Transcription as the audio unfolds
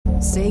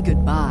Say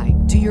goodbye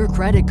to your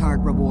credit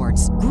card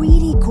rewards.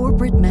 Greedy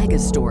corporate mega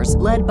stores,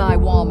 led by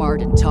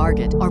Walmart and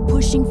Target, are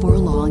pushing for a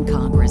law in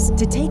Congress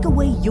to take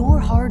away your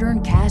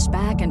hard-earned cash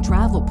back and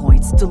travel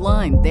points to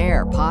line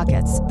their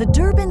pockets. The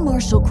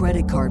Durbin-Marshall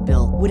credit card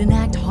bill would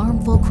enact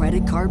harmful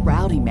credit card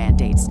routing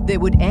mandates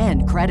that would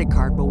end credit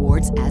card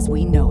rewards as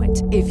we know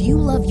it. If you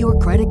love your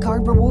credit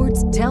card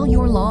rewards, tell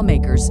your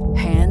lawmakers,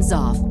 hands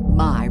off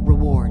my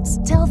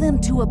rewards. Tell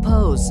them to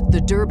oppose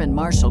the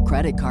Durbin-Marshall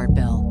credit card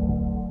bill.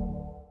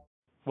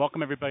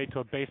 Welcome, everybody, to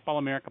a Baseball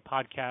America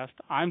podcast.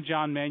 I'm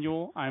John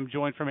Manuel. I'm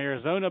joined from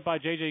Arizona by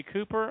J.J.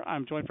 Cooper.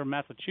 I'm joined from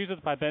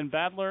Massachusetts by Ben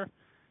Badler.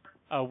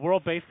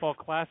 World Baseball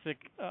Classic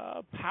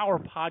Power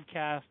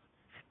Podcast.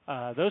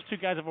 Those two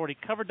guys have already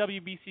covered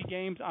WBC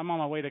games. I'm on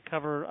my way to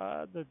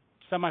cover the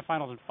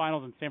semifinals and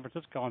finals in San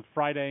Francisco on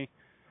Friday.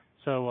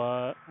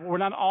 So we're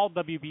not all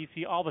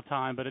WBC all the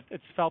time, but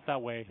it's felt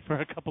that way for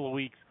a couple of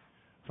weeks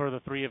for the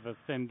three of us.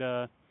 And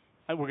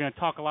we're going to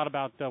talk a lot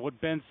about what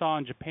Ben saw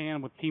in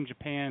Japan with Team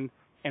Japan,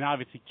 and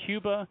obviously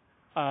Cuba,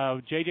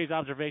 JJ's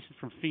observations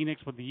from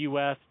Phoenix with the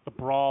U.S., the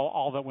brawl,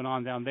 all that went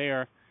on down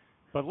there.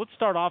 But let's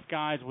start off,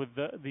 guys, with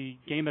the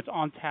game that's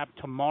on tap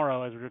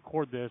tomorrow as we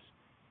record this.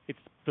 It's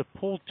the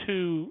Pool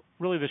 2,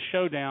 really the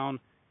showdown.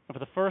 And for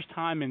the first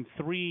time in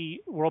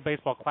 3 World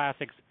Baseball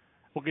Classics,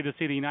 we'll get to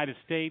see the United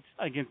States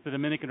against the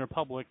Dominican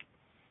Republic.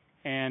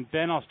 And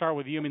Ben, I'll start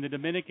with you. I mean, the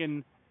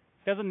Dominican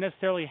doesn't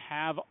necessarily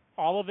have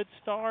all of its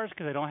stars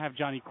because they don't have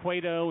Johnny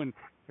Cueto, and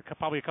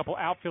probably a couple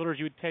outfielders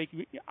you would take.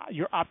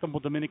 Your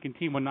optimal Dominican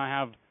team would not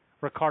have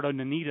Ricardo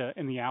Nanita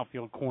in the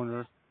outfield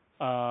corner.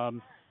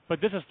 But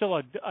this is still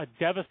a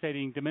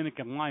devastating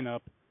Dominican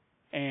lineup,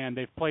 and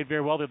they've played very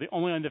well. They're the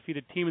only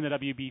undefeated team in the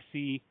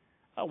WBC.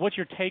 What's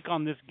your take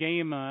on this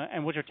game,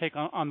 and what's your take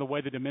on the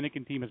way the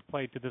Dominican team has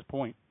played to this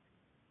point?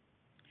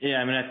 Yeah,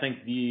 I mean, I think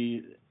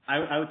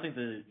I would think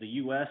the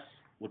U.S.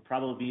 would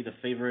probably be the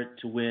favorite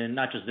to win,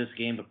 not just this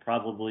game, but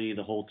probably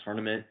the whole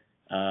tournament.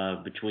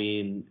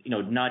 Between,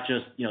 not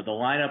just, the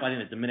lineup. I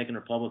think the Dominican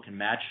Republic can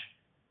match,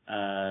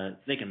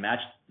 they can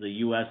match the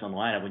U.S. on the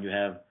lineup when you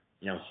have,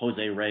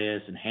 Jose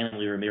Reyes and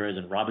Hanley Ramirez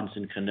and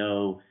Robinson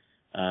Cano,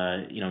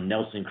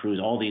 Nelson Cruz,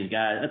 all these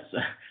guys.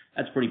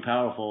 That's pretty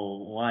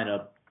powerful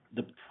lineup.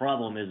 The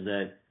problem is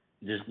that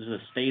there's a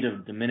state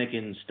of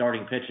Dominican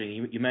starting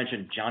pitching. You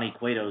mentioned Johnny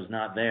Cueto is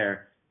not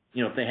there.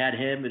 If they had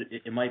him,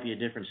 it might be a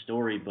different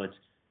story, but,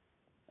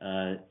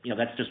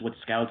 that's just what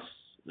scouts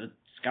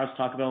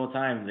talk about all the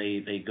time.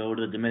 They go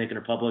to the Dominican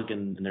Republic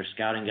and they're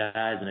scouting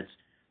guys, and it's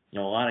a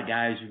lot of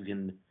guys who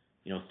can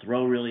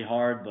throw really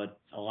hard, but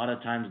a lot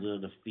of times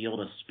the feel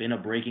to spin a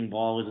breaking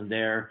ball isn't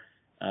there,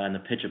 and the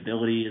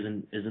pitchability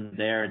isn't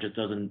there. It just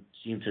doesn't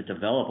seem to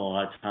develop a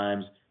lot of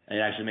times. It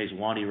actually makes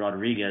Wandy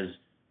Rodriguez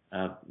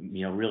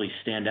really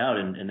stand out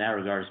in that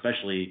regard,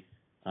 especially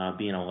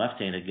being a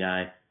left-handed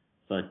guy.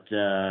 But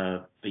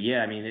yeah,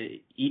 I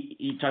mean,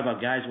 you talk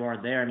about guys who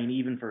aren't there. I mean,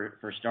 even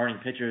for starting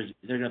pitchers,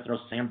 they're going to throw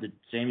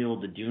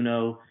Samuel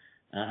DeDuno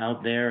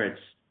out there. It's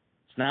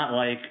not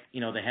like they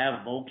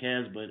have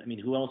Volquez, but I mean,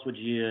 who else would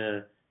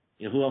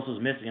who else is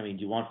missing? I mean,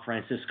 do you want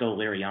Francisco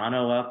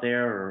Liriano out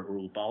there, or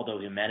Ubaldo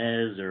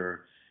Jimenez,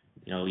 or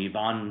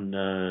Ivan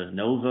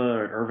Nova,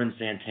 or Irvin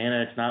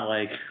Santana? It's not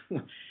like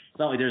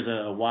there's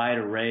a wide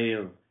array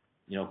of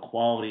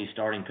quality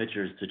starting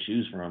pitchers to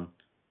choose from.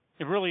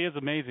 It really is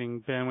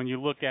amazing, Ben, when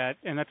you look at,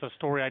 and that's a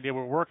story idea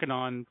we're working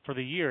on for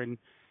the year. And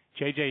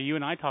JJ, you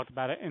and I talked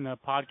about it in the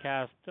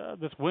podcast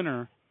this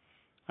winter.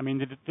 I mean,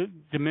 the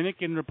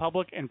Dominican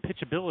Republic and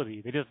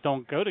pitchability, they just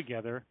don't go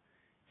together.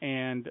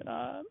 And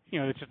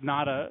it's just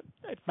not a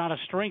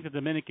strength of the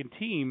Dominican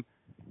team.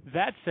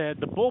 That said,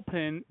 the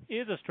bullpen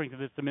is a strength of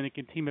this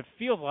Dominican team. It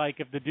feels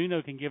like if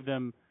DeDuno can give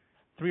them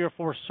 3 or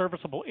 4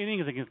 serviceable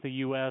innings against the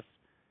U.S.,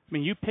 I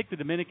mean, you picked the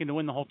Dominican to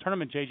win the whole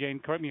tournament, JJ,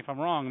 and correct me if I'm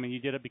wrong. I mean, you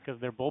did it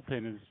because their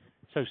bullpen is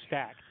so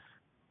stacked.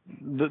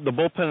 The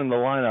bullpen and the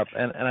lineup,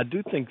 and I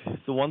do think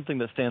the one thing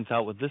that stands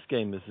out with this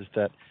game is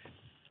that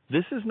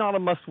this is not a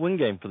must-win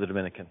game for the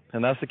Dominican,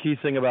 and that's the key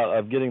thing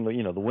about getting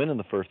the win in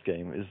the first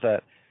game is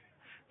that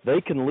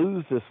they can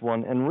lose this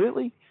one, and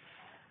really,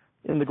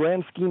 in the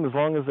grand scheme, as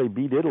long as they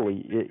beat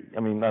Italy,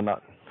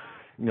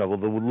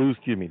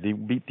 they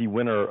beat the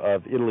winner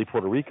of Italy,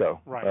 Puerto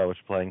Rico, right. Which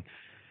is playing,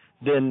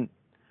 then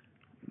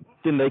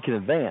they can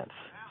advance.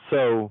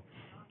 So,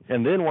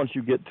 and then once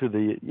you get to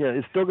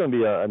it's still going to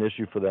be an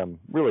issue for them,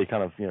 really,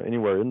 kind of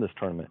anywhere in this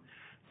tournament.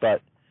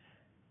 But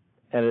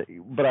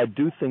I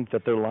do think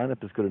that their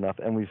lineup is good enough,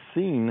 and we've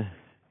seen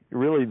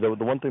really the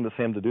one thing that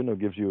Sam DeDuno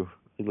gives you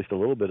at least a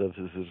little bit of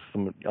is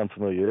some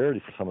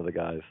unfamiliarity for some of the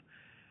guys.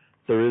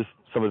 There is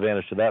some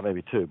advantage to that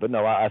maybe too. But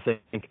no, I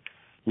think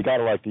you got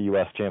to like the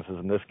U.S. chances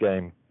in this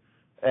game,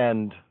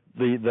 and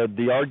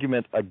the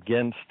argument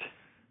against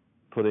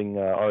putting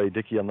R.A.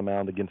 Dickey on the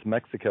mound against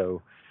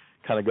Mexico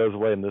kind of goes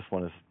away in this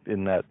one, is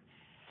in that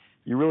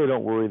you really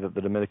don't worry that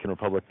the Dominican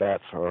Republic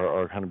bats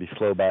are kind of be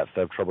slow bats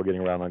that have trouble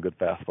getting around on good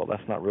fastball.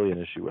 That's not really an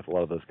issue with a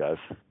lot of those guys.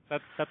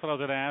 That's what I was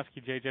going to ask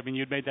you, JJ. I mean,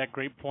 you'd made that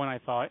great point, I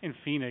thought, in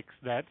Phoenix,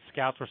 that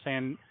scouts were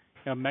saying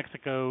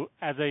Mexico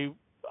as a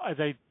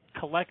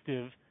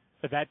collective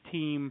that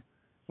team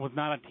was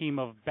not a team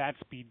of bat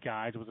speed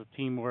guys. It was a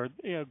team where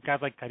guys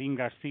like Karim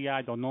Garcia,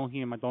 I don't know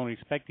him, I don't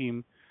respect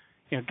him,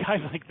 guys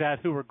like that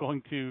who were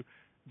going to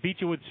beat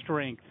you with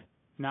strength,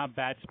 not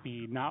bat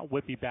speed, not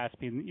whippy bat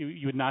speed.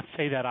 You would not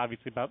say that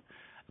obviously about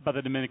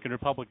the Dominican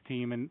Republic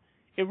team. And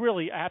it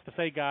really, I have to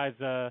say, guys,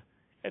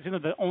 it's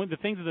the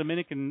things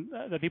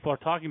that people are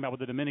talking about with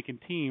the Dominican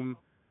team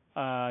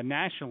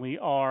nationally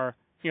are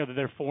that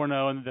they're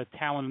 4-0 and the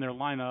talent in their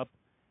lineup,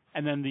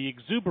 and then the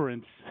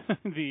exuberance,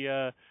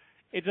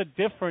 it's a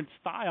different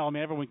style. I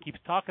mean, everyone keeps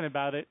talking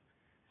about it.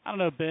 I don't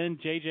know, Ben,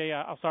 JJ,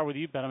 I'll start with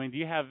you, Ben. I mean, do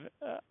you have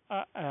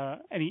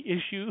any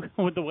issue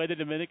with the way the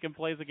Dominican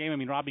plays the game? I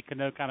mean, Robbie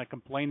Cano kind of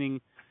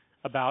complaining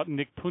about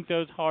Nick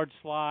Punto's hard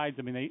slides.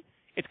 I mean,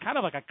 it's kind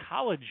of like a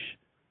college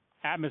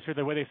atmosphere,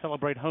 the way they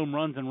celebrate home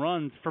runs and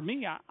runs. For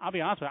me, I'll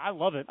be honest with you, I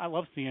love it. I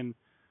love seeing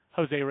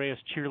Jose Reyes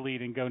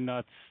cheerlead and go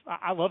nuts.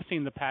 I love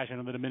seeing the passion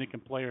of the Dominican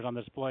players on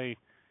display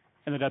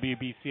in the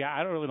WBC.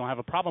 I really don't have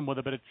a problem with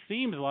it, but it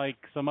seems like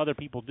some other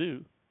people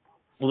do.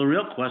 Well, the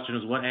real question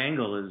is what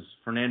angle is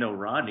Fernando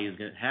Rodney's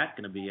hat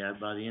going to be at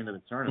by the end of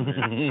the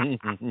tournament?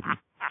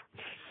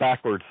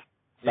 Backwards.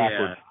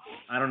 Yeah,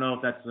 I don't know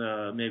if that's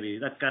maybe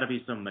that's got to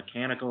be some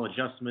mechanical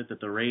adjustment that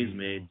the Rays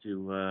made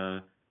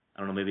to I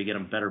don't know, maybe get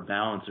them better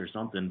balance or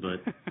something.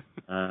 But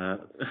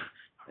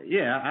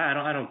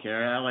yeah, I don't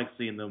care. I like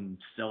seeing them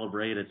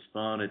celebrate. It's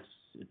fun.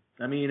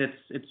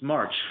 It's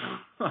March.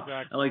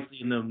 Exactly. I like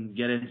seeing them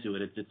get into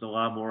it. It's a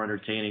lot more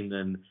entertaining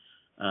than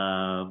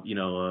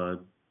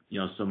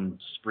some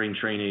spring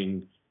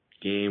training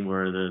game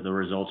where the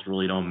results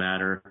really don't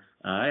matter.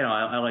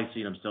 I like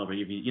seeing them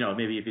celebrate.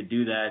 Maybe if you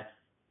do that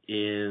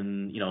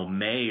in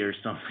May or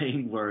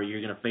something where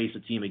you're going to face a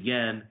team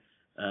again,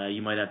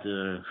 you might have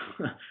to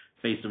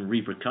face some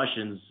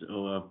repercussions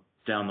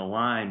down the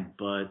line.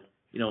 But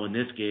in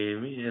this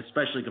game,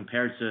 especially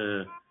compared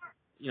to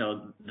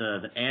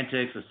the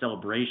antics, the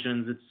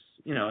celebrations, it's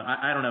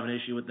I don't have an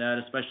issue with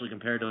that, especially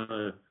compared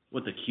to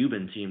what the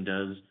Cuban team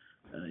does.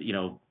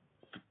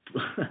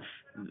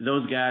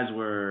 Those guys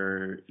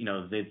were,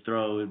 they'd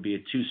throw, it would be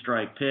a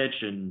 2-strike pitch,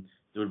 and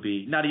it would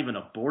be not even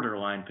a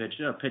borderline pitch,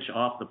 a pitch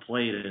off the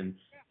plate,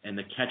 and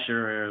the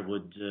catcher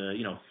would,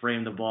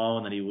 frame the ball,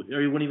 and then he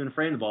wouldn't even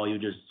frame the ball. He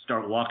would just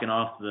start walking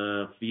off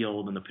the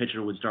field, and the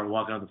pitcher would start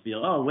walking off the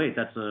field. Oh, wait,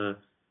 that's a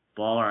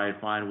ball. All right,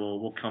 fine,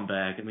 we'll come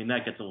back. I mean,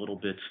 that gets a little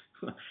bit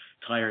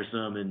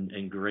tiresome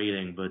and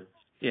grating, but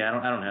yeah,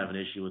 I don't have an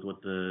issue with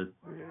what the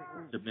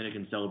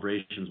Dominican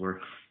celebrations were.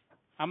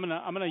 I'm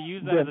gonna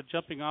use that as a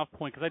jumping off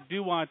point because I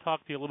do want to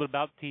talk to you a little bit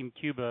about Team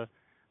Cuba.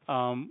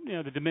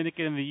 The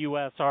Dominican and the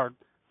U.S. are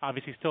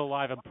obviously still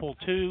alive in Pool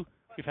 2.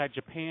 We've had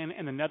Japan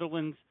and the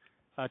Netherlands,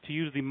 to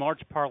use the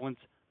March parlance,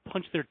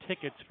 punch their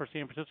tickets for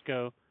San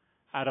Francisco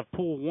out of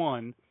Pool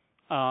 1.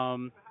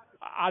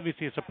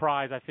 Obviously a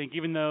surprise, I think,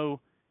 even though,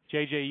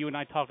 JJ, you and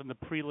I talked in the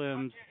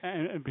prelims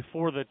and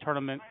before the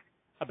tournament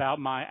about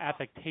my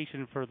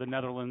affectation for the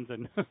Netherlands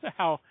and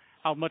how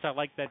much I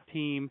like that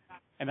team.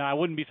 And I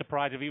wouldn't be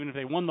surprised even if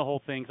they won the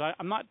whole thing. So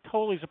I'm not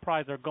totally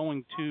surprised they're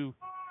going to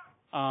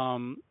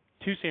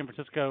San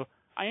Francisco.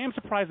 I am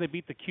surprised they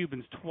beat the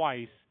Cubans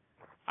twice.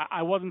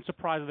 I wasn't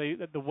surprised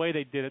that the way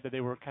they did it, that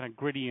they were kind of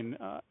gritty and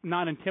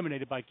not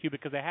intimidated by Cuba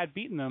because they had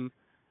beaten them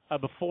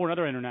before in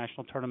other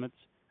international tournaments,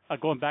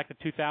 going back to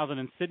 2000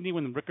 in Sydney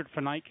when Rickard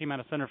Fenite came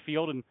out of center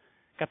field and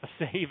got the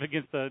save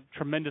against a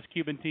tremendous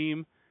Cuban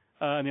team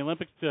in the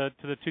Olympics to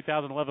the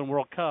 2011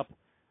 World Cup.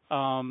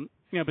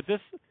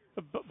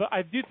 But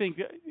I do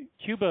think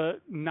Cuba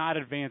not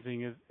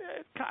advancing is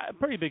a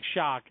pretty big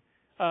shock.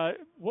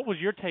 What was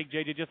your take,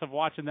 JJ, just of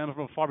watching them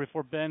from afar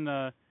before Ben?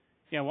 And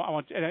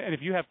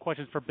if you have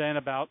questions for Ben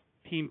about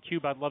Team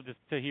Cuba, I'd love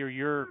to hear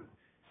your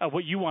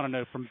what you want to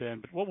know from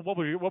Ben. But what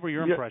were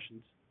your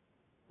impressions?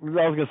 I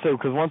was going to say,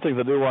 because one thing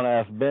I do want to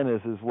ask Ben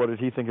is what did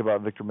he think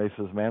about Victor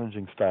Mesa's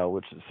managing style,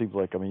 which it seems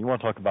like, you want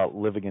to talk about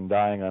living and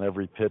dying on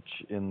every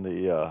pitch in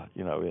the,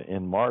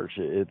 in March.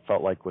 It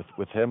felt like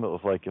with him, it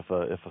was like if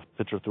a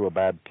pitcher threw a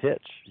bad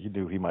pitch, he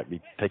knew he might be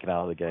taken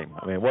out of the game.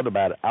 I mean, it wasn't a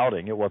bad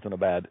outing. It wasn't a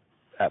bad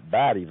at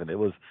bat even. It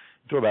was,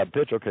 threw a bad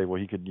pitch, okay, well,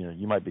 he could,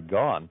 you might be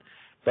gone.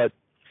 But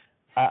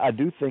I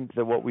do think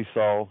that what we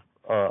saw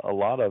a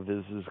lot of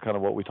is kind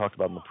of what we talked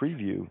about in the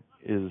preview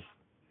is,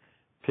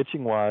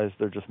 pitching-wise,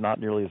 they're just not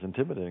nearly as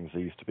intimidating as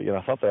they used to be. And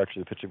I thought that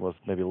actually the pitching was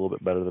maybe a little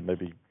bit better than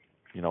maybe,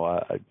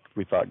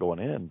 we thought going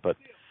in. But,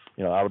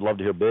 I would love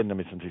to hear Ben.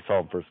 Since he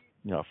saw them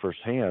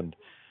firsthand,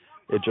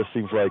 it just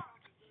seems like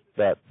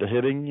that the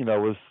hitting,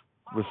 was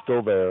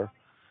still there.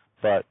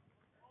 But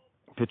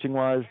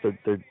pitching-wise,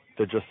 they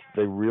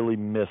really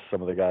miss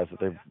some of the guys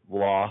that they've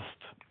lost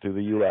to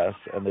the U.S.,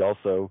 and they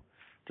also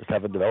just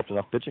haven't developed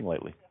enough pitching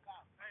lately.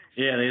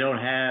 Yeah, they don't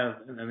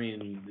have.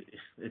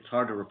 It's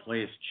hard to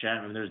replace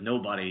Chapman. There's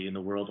nobody in the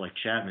world like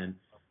Chapman,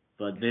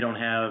 but they don't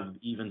have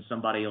even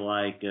somebody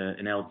like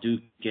an El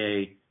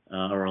Duque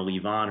or a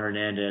Livan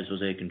Hernandez,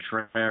 Jose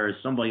Contreras,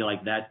 somebody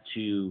like that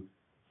to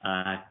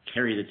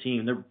carry the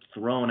team. They're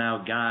throwing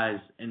out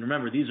guys, and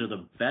remember, these are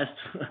the best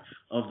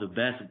of the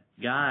best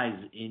guys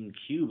in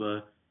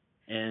Cuba,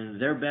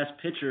 and their best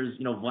pitchers,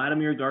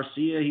 Vladimir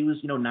Garcia, he was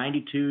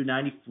 92,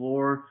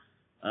 94,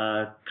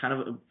 kind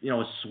of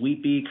a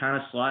sweepy kind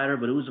of slider,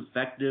 but it was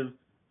effective.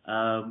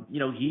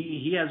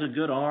 He has a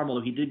good arm,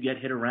 although he did get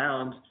hit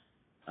around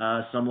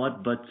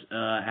somewhat. But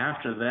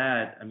after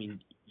that, I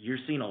mean, you're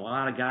seeing a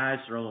lot of guys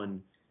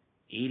throwing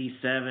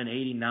 87,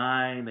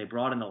 89. They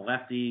brought in the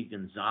lefty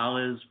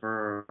Gonzalez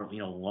for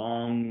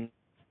long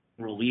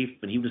relief,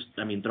 but he was,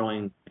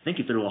 throwing. I think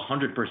he threw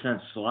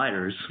 100%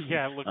 sliders.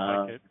 Yeah, it looked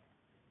like it.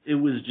 It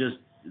was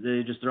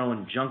they're just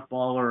throwing junk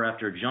baller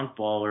after junk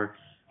baller.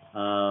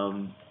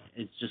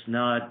 It's just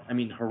not. I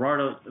mean,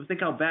 Gerardo. Think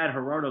how bad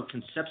Gerardo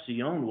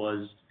Concepcion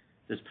was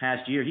this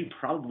past year. He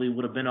probably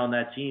would have been on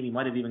that team. He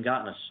might have even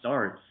gotten a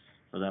start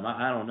for them.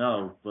 I don't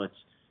know, but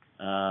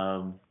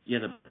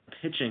the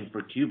pitching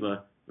for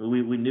Cuba.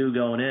 We knew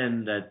going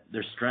in that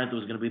their strength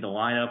was going to be the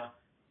lineup.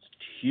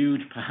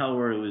 Huge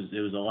power. It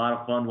was a lot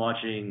of fun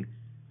watching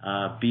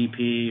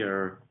BP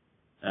or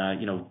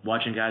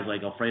watching guys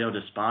like Alfredo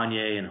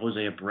Despaigne and Jose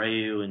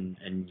Abreu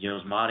and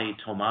Yosmati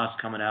Tomas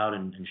coming out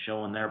and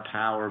showing their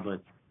power.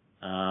 But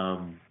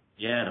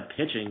the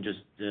pitching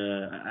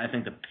I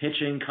think the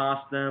pitching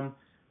cost them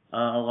a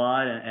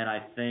lot, and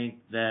I think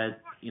that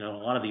a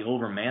lot of the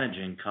over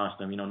managing cost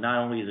them. Not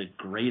only is it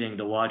grating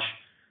to watch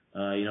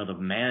the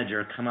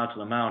manager come out to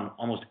the mound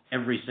almost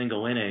every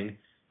single inning,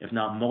 if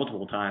not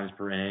multiple times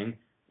per inning.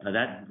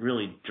 That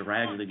really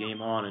drags the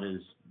game on and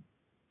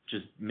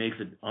just makes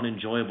it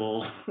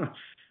unenjoyable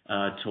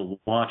to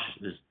watch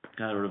this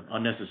kind of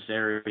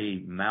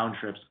unnecessary mound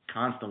trips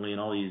constantly and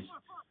all these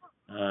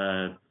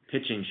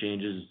pitching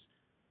changes.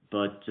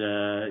 But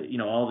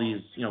all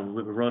these,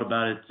 we wrote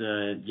about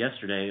it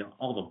yesterday.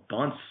 All the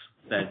bunts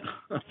that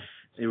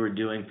they were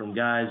doing from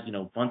guys,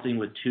 bunting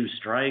with 2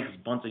 strikes,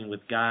 bunting with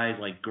guys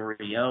like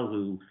Gurriel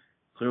who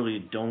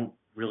clearly don't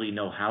really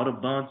know how to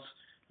bunt.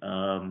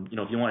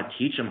 If you want to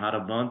teach them how to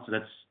bunt,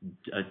 that's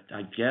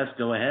I guess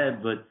go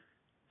ahead, but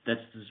this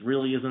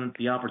really isn't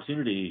the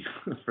opportunity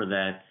for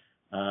that.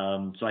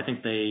 So I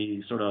think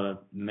they sort of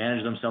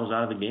managed themselves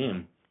out of the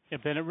game. Yeah,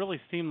 Ben, it really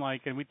seemed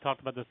like, and we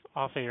talked about this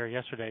off air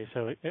yesterday,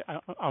 so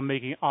I'm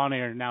making it on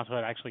air now so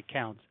it actually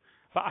counts.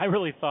 But I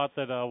really thought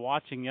that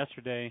watching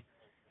yesterday,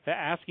 that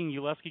asking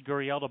Yulesky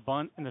Gurriel to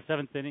bunt in the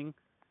 7th inning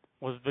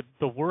was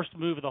the worst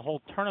move of the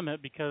whole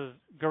tournament because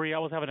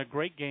Gurriel was having a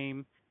great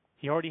game.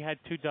 He already had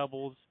 2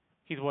 doubles.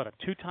 He's, a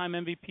 2-time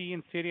MVP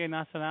in Serie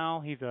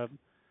Nacional. He's a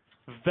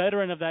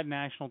veteran of that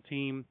national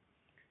team.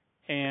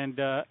 And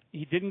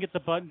he didn't get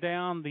the bunt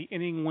down. The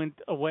inning went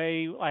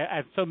away.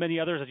 As so many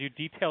others, as you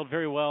detailed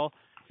very well,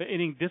 the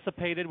inning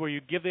dissipated where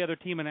you give the other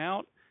team an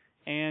out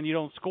and you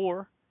don't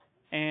score.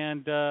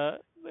 And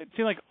it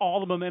seemed like all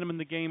the momentum in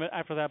the game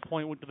after that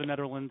point went to the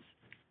Netherlands.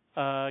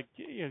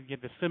 You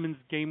had the Simmons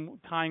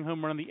game-tying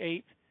home run on the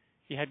 8th.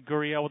 You had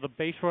Gurriel with a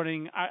base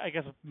running. I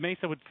guess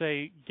Mesa would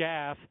say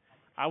gaff.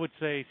 I would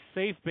say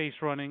safe base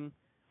running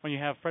when you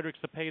have Frederick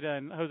Cepeda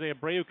and Jose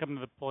Abreu coming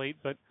to the plate.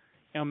 But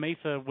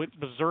Mesa went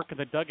berserk in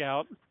the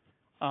dugout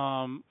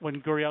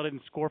when Gurriel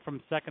didn't score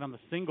from second on the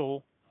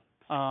single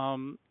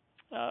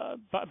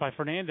by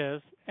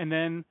Fernandez. And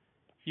then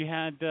you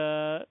had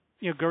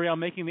Gurriel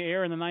making the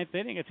error in the 9th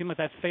inning. It seemed like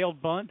that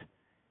failed bunt,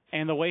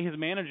 and the way his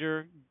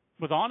manager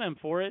was on him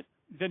for it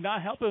did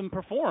not help him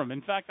perform.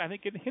 In fact, I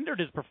think it hindered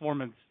his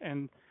performance,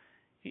 and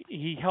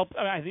he helped.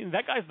 I think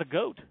that guy's the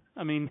GOAT.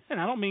 I mean, and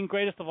I don't mean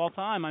greatest of all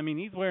time. I mean,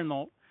 he's wearing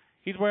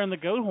the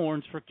goat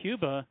horns for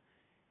Cuba,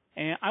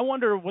 and I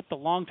wonder what the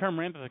long-term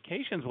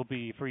ramifications will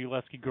be for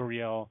Yulesky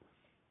Gurriel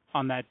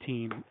on that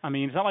team. I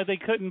mean, it's not like they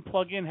couldn't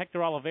plug in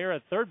Hector Oliveira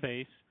at third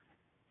base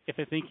if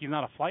they think he's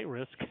not a flight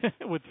risk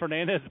with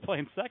Fernandez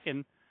playing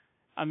second.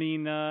 I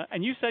mean,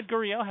 and you said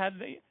Gurriel had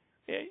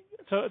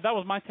so that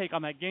was my take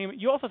on that game.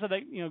 You also said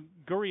that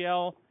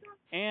Gurriel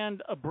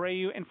and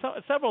Abreu and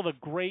several of the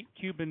great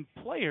Cuban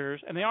players,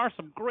 and they are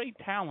some great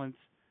talents,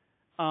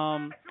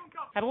 had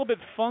a little bit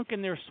funk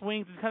in their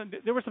swings.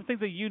 There were some things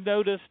that you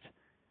noticed.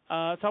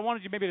 So I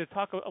wanted you maybe to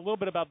talk a little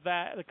bit about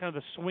that, the kind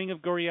of the swing of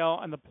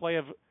Gurriel and the play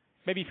of,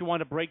 maybe if you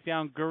wanted to break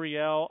down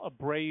Gurriel,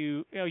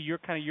 Abreu,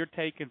 your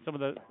take and some of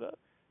the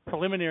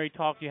preliminary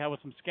talk you had with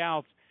some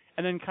scouts,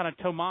 and then kind of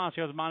Tomas,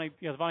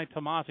 Yosmani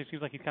Tomas, who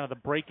seems like he's kind of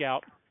the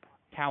breakout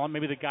talent,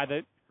 maybe the guy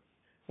that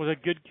was a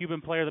good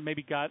Cuban player that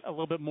maybe got a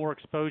little bit more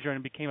exposure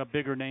and became a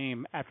bigger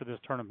name after this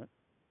tournament.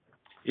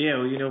 Yeah,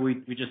 well,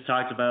 we just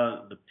talked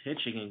about the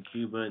pitching in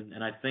Cuba,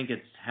 and I think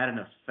it's had an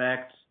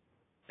effect.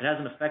 It has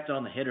an effect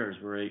on the hitters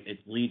where it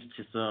leads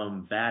to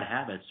some bad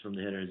habits from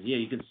the hitters. Yeah,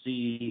 you can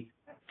see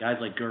guys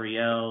like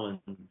Gurriel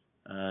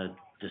and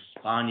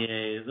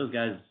Despaigne, those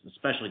guys,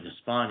 especially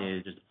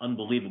Despaigne, just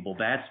unbelievable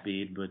bat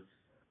speed. But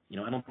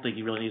I don't think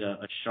you really need a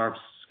sharp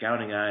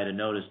scouting eye to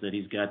notice that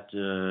he's got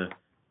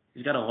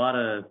a lot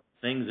of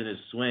things in his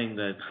swing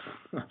that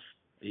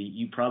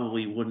you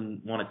probably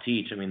wouldn't want to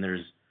teach. I mean,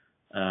 there's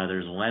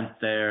length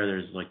there.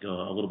 There's like a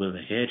little bit of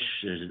a hitch.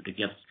 It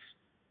gets,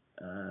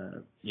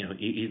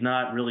 he's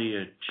not really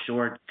a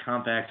short,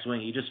 compact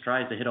swing. He just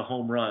tries to hit a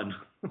home run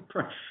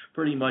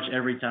pretty much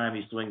every time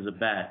he swings a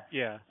bat.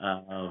 Yeah.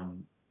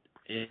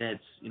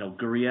 It's,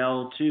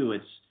 Gurriel too.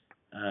 It's,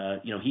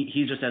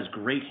 he just has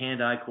great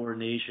hand-eye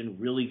coordination,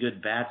 really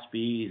good bat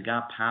speed. He's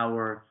got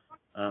power,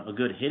 a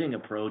good hitting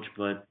approach,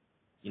 but,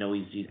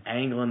 he's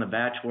angling the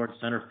bat towards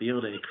center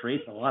field. It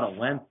creates a lot of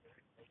length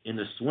in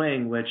the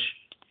swing, which,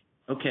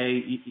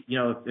 okay,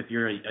 if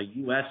you're a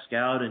U.S.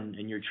 scout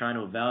and you're trying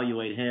to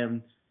evaluate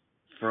him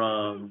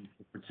from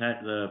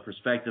the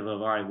perspective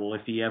of, all right, well,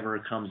 if he ever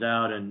comes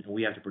out and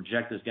we have to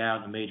project this guy out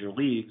in the major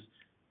leagues,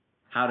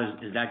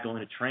 is that going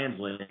to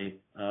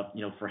translate?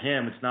 For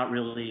him, it's not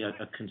really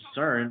a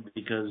concern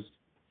because,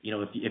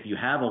 if you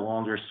have a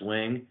longer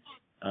swing,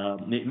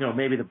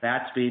 maybe the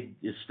bat speed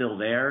is still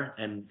there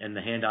and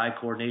the hand-eye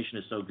coordination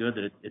is so good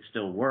that it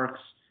still works.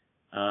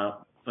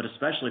 But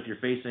especially if you're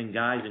facing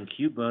guys in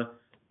Cuba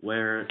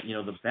where,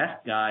 the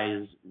best guy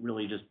is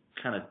really just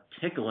kind of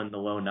tickling the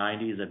low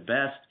 90s at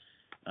best.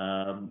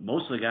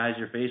 Most of the guys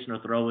you're facing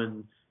are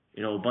throwing,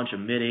 a bunch of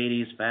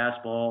mid-80s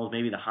fastballs,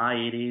 maybe the high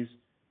 80s.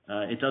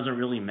 It doesn't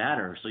really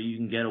matter. So you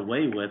can get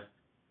away with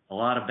a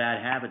lot of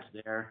bad habits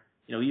there.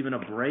 Even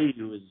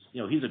Abreu is,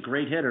 he's a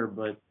great hitter,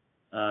 but,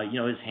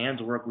 his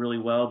hands work really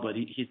well, but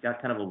he's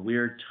got kind of a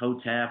weird toe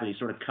tap and he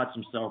sort of cuts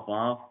himself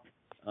off,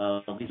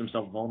 leaves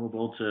himself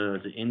vulnerable to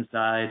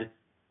inside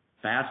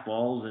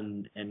fastballs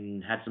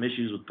and had some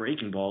issues with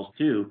breaking balls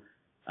too.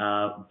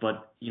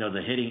 But,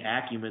 the hitting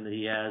acumen that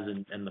he has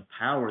and the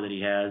power that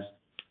he has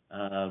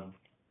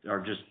are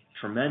just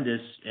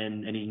tremendous,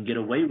 and he can get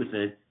away with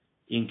it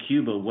in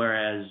Cuba,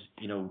 whereas,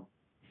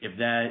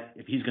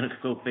 if he's going to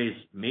go face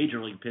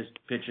major league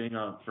pitching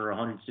for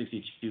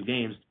 162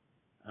 games,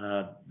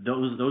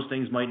 those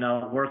things might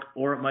not work,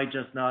 or it might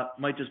just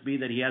be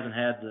that he hasn't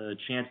had the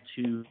chance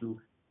to,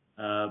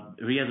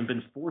 or he hasn't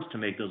been forced to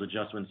make those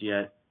adjustments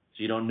yet.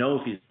 So you don't know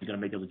if he's going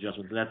to make those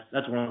adjustments.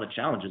 That's one of the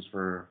challenges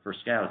for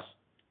scouts.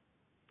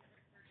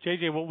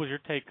 JJ, what was your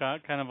take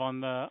kind of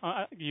on the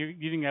you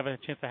didn't have a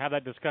chance to have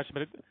that discussion,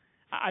 but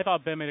I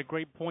thought Ben made a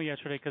great point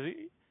yesterday because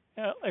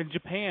in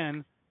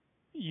Japan,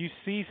 you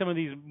see some of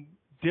these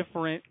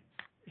different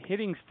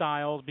hitting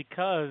styles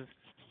because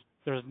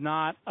there's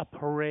not a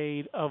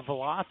parade of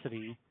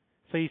velocity.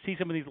 So you see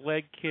some of these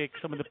leg kicks,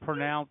 some of the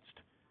pronounced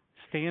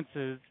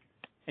stances,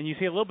 and you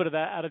see a little bit of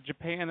that out of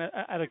Japan,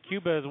 out of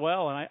Cuba as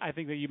well. And I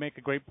think that you make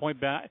a great point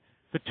about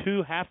the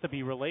two have to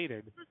be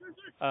related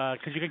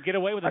because you can get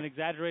away with an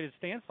exaggerated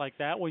stance like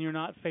that when you're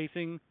not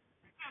facing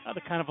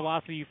the kind of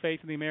velocity you face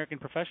in the American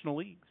professional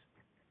leagues.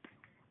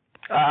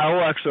 I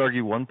will actually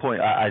argue one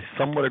point. I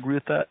somewhat agree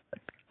with that.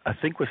 I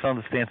think with some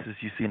of the stances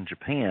you see in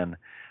Japan,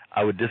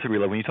 I would disagree.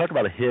 Like when you talk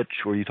about a hitch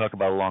or you talk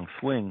about a long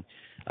swing,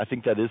 I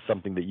think that is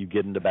something that you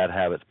get into bad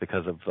habits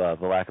because of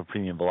the lack of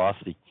premium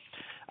velocity.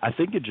 I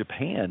think in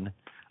Japan,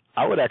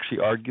 I would actually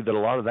argue that a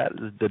lot of that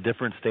is the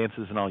different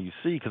stances and all you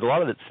see, because a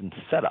lot of it's in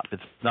setup.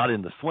 It's not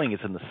in the swing,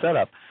 it's in the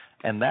setup.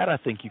 And that, I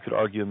think you could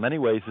argue in many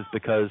ways, is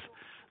because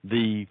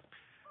the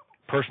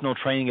personal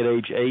training at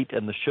age 8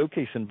 and the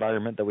showcase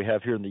environment that we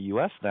have here in the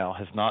U.S. now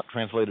has not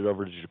translated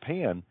over to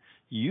Japan.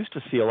 You used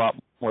to see a lot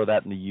more of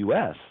that in the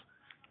U.S.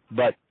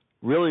 But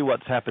really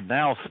what's happened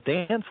now,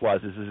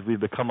 stance-wise, is we've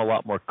become a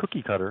lot more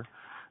cookie-cutter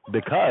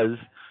because,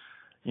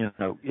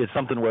 it's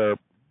something where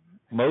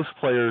most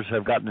players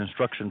have gotten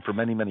instruction for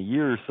many, many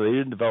years, so they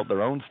didn't develop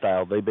their own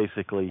style. They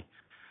basically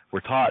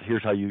were taught,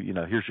 here's how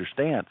here's your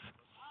stance.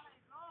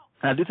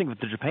 And I do think with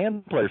the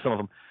Japan players, some of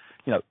them,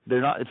 they're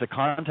not. It's a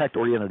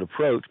contact-oriented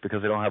approach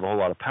because they don't have a whole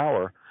lot of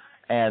power,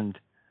 and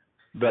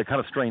the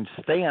kind of strange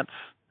stance,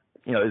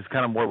 is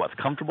kind of more what's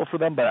comfortable for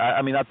them. But I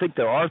think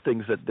there are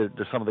things that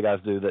some of the guys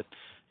do that,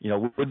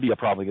 would be a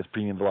problem against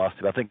premium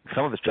velocity. But I think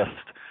some of it's just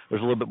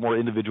there's a little bit more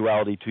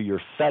individuality to your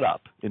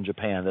setup in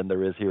Japan than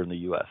there is here in the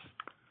U.S.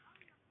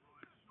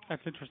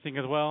 That's interesting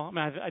as well.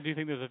 I do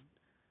think there's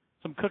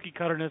some cookie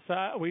cutterness.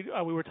 We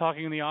were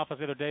talking in the office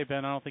the other day,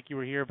 Ben. I don't think you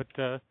were here, but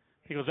I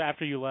think it was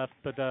after you left.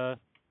 But a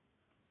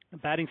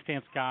batting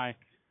stance guy,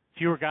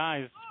 fewer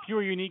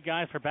unique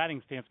guys for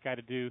batting stance guy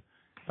to do.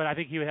 But I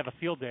think he would have a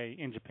field day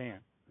in Japan.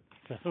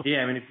 So.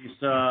 Yeah, if you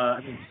saw,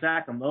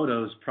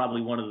 Sakamoto's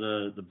probably one of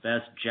the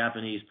best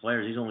Japanese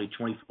players. He's only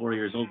 24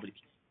 years old, but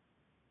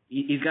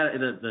he's got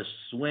the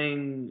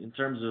swing in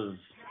terms of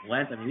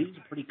length. He's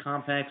a pretty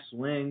compact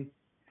swing.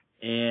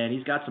 And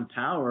he's got some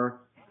power,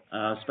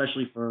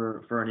 especially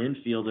for an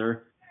infielder.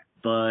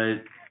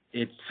 But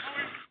it's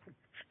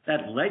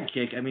that leg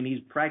kick. He's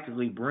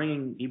practically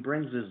brings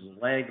his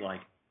leg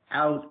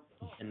out,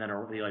 and then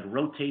he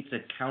rotates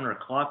it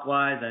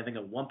counterclockwise. I think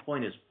at one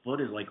point his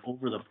foot is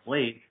over the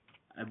plate.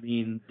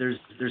 There's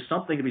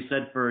something to be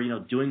said for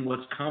doing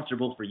what's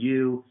comfortable for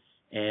you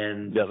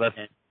and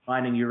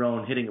finding your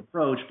own hitting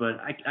approach. But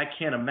I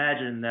can't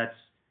imagine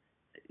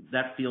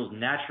that feels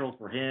natural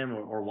for him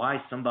or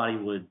why somebody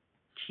would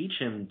teach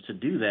him to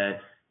do that,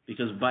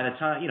 because by the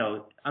time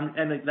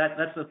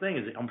that's the thing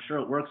is I'm sure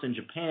it works in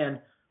Japan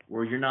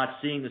where you're not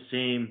seeing the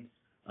same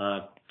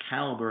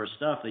caliber of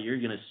stuff that you're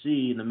going to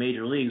see in the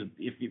major leagues.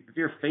 If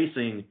you're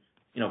facing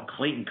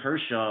Clayton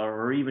Kershaw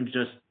or even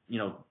just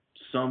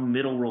some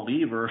middle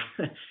reliever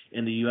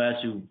in the U.S.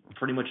 who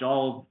pretty much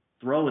all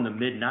throw in the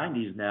mid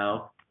 90s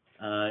now,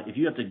 if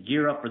you have to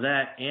gear up for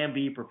that and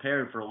be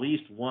prepared for at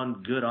least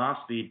one good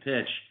off-speed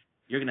pitch,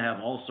 you're going to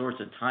have all sorts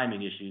of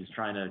timing issues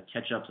trying to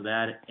catch up to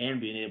that and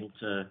being able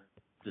to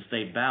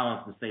stay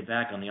balanced and stay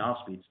back on the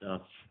off-speed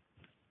stuff.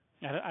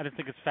 I just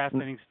think it's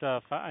fascinating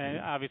stuff.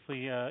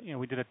 Obviously,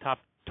 we did a top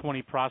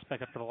 20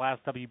 prospect after the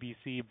last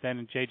WBC. Ben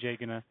and JJ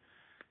going to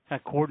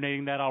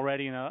coordinating that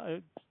already.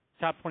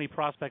 Top 20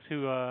 prospects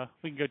who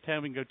we can go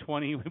 10, we can go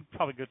 20, we can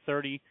probably go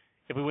 30.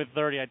 If we went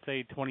 30, I'd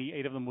say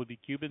 28 of them would be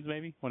Cubans,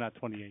 maybe. Well, not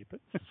 28, but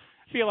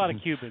be a lot of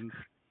Cubans.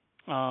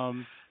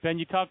 Ben,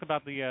 you talked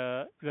about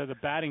the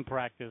batting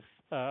practice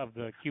of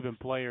the Cuban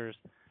players.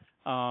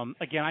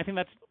 Again, I think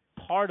that's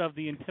part of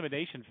the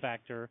intimidation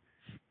factor,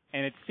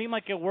 and it seemed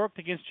like it worked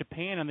against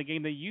Japan in the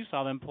game that you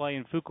saw them play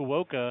in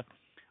Fukuoka.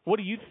 What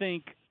do you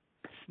think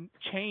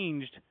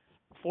changed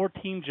for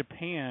Team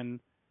Japan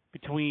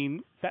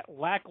between that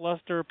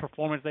lackluster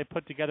performance they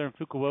put together in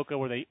Fukuoka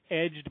where they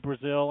edged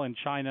Brazil and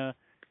China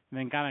and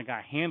then kind of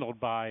got handled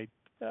by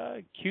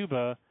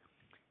Cuba,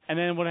 and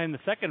then when in the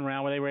second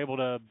round where they were able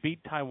to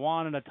beat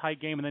Taiwan in a tight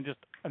game and then just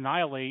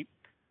annihilate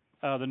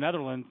the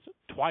Netherlands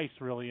twice,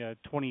 really,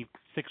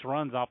 26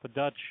 runs off the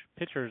Dutch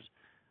pitchers.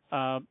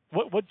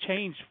 What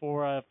changed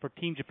for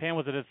Team Japan?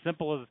 Was it as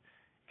simple as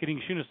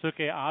getting Shunsuke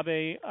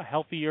Abe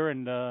healthier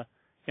and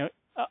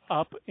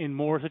up in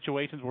more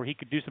situations where he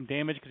could do some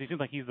damage? Because he seems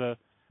like he's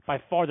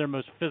by far their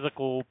most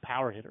physical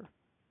power hitter.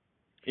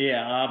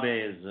 Yeah,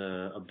 Abe is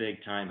a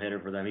big-time hitter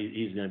for them.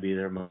 He's going to be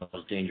their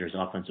most dangerous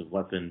offensive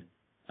weapon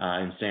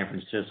in San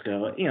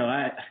Francisco.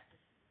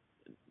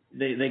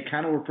 They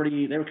kind of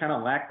they were kind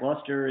of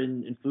lackluster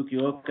in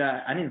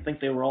Fukuoka. I didn't think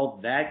they were all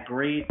that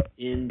great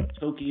in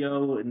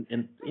Tokyo. And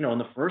in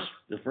the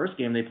first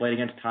game they played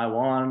against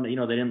Taiwan, they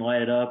didn't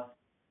light it up.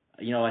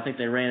 I think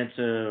they ran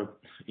into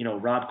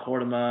Rob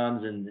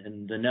Kortemans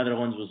and the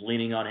Netherlands was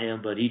leaning on him,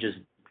 but he just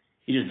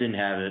didn't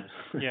have it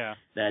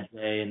that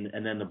day.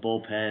 And then the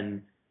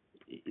bullpen,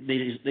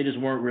 they just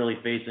weren't really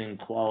facing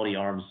quality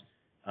arms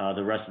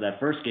the rest of that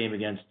first game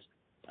against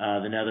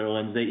the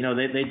Netherlands.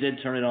 They did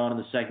turn it on in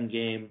the second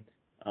game.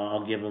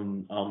 I'll give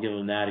them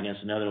that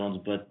against the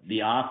Netherlands, but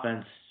the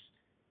offense,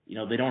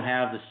 they don't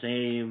have the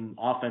same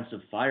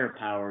offensive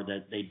firepower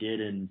that they did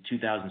in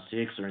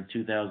 2006 or in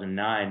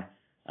 2009.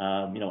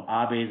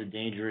 Abe is a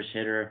dangerous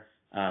hitter.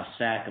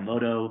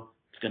 Sakamoto,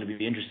 it's going to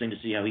be interesting to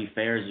see how he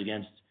fares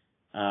against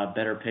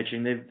better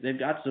pitching. They've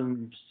got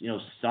some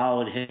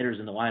solid hitters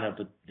in the lineup,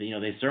 but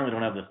they certainly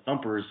don't have the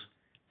thumpers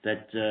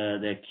that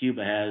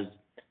Cuba has.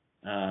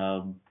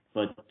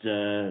 But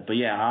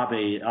yeah,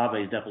 Abe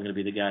is definitely going to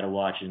be the guy to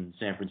watch in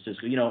San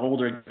Francisco.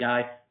 Older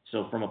guy,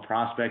 so from a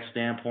prospect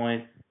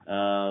standpoint,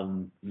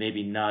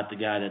 maybe not the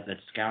guy that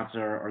scouts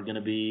are going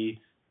to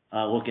be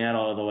looking at.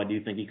 Although I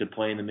do think he could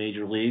play in the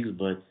major leagues,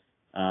 but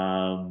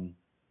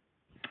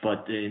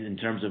in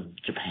terms of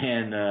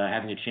Japan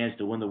having a chance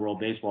to win the World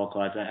Baseball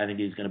Classic, I think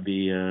he's going to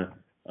be a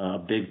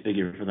big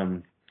figure for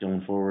them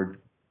going forward.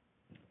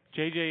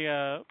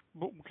 JJ,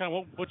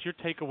 what's your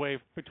takeaway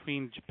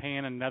between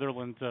Japan and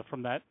Netherlands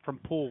from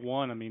Pool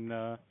 1? I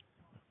mean,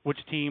 which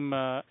team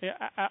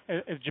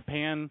is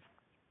Japan?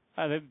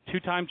 They're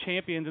two-time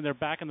champions and they're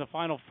back in the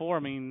Final Four. I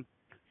mean,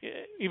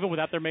 even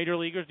without their major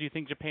leaguers, do you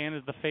think Japan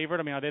is the favorite?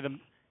 I mean, are they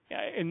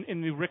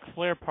in the Ric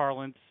Flair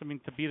parlance? I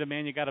mean, to be the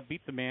man, you got to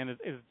beat the man.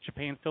 Is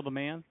Japan still the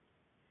man?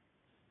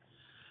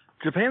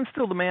 Japan's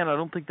still the man. I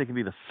don't think they can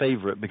be the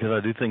favorite because I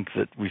do think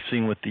that we've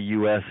seen with the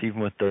U.S., even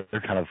with their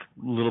kind of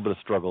little bit of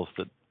struggles,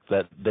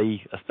 that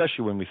they,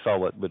 especially when we saw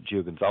what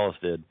Gio Gonzalez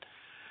did,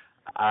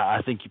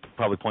 I think you could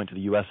probably point to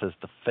the U.S. as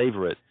the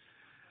favorite.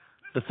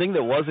 The thing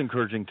that was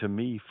encouraging to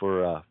me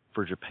for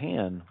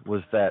Japan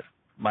was that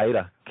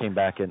Maeda came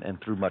back and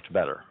threw much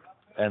better,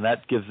 and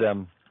that gives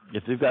them,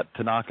 if they've got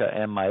Tanaka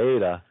and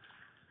Maeda,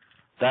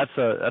 that's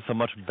a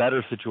much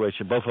better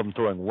situation. Both of them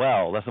throwing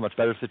well. That's a much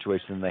better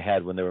situation than they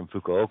had when they were in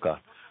Fukuoka,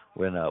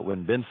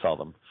 when Ben saw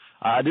them.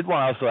 I did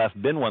want to also ask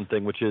Ben one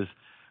thing, which is,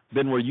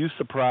 Ben, were you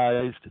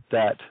surprised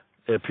that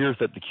it appears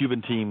that the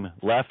Cuban team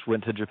left,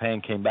 went to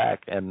Japan, came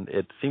back, and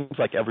it seems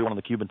like everyone on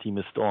the Cuban team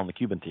is still on the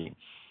Cuban team?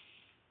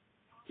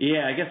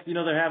 Yeah, I guess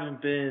there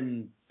haven't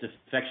been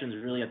defections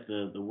really at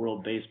the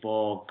World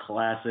Baseball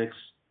Classics.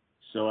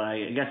 So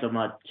I guess I'm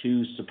not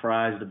too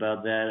surprised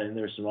about that. And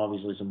there's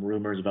obviously some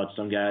rumors about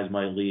some guys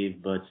might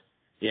leave, but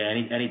yeah,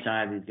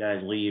 anytime these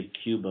guys leave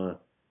Cuba,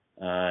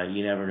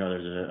 you never know.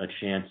 There's a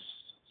chance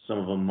some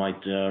of them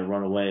might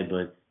run away.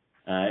 But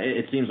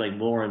it seems like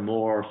more and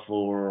more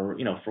for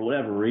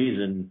whatever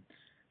reason,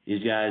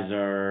 these guys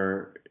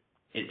are.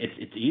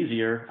 It's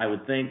easier, I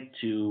would think,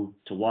 to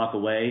walk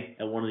away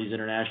at one of these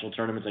international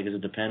tournaments. I guess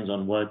it depends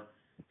on what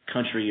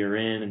country you're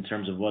in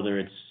terms of whether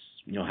it's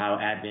how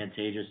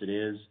advantageous it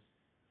is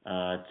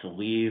to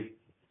leave,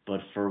 but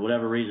for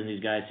whatever reason,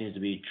 these guys seem to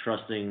be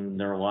trusting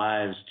their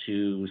lives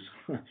to,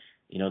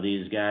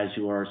 these guys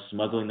who are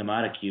smuggling them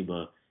out of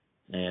Cuba,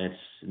 and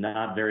it's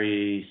not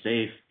very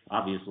safe,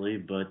 obviously,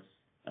 but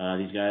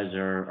these guys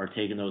are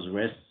taking those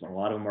risks. A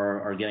lot of them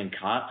are getting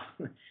caught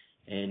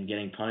and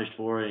getting punished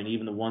for it, and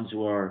even the ones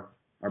who are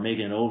are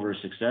making it over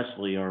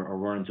successfully are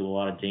running into a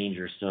lot of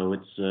danger. So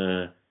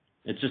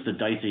it's just a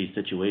dicey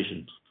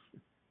situation.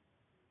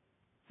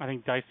 I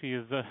think dicey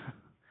is the.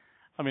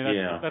 I mean,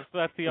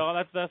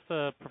 that's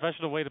the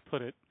professional way to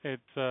put it.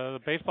 It's the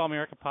Baseball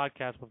America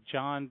podcast with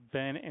John,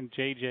 Ben, and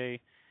JJ.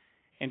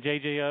 And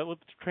JJ,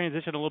 let's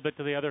transition a little bit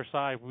to the other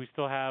side. We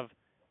still have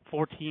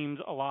 4 teams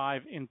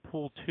alive in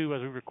Pool 2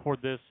 as we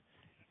record this.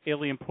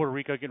 Italy and Puerto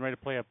Rico getting ready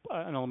to play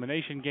an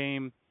elimination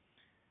game.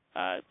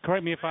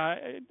 Correct me if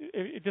I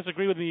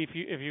disagree with me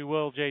if you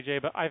will,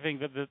 JJ, but I think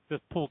that this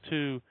Pool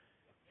 2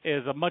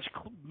 is a much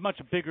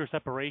bigger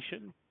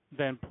separation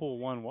than Pool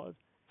 1 was.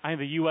 I think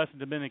the U.S. and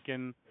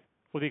Dominican,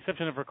 with the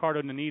exception of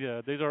Ricardo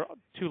Nanita, these are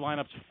 2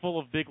 lineups full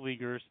of big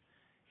leaguers,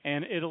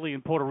 and Italy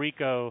and Puerto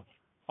Rico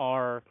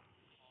are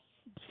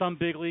some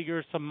big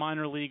leaguers, some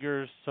minor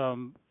leaguers,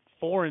 some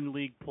foreign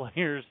league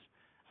players.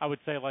 I would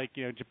say like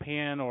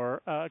Japan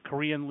or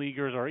Korean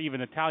leaguers or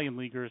even Italian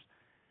leaguers.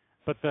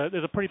 But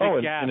there's a pretty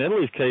big gap. In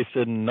Italy's case,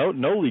 no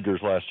leaguers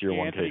last year. Yeah,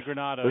 one Anthony case.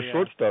 Granato, Their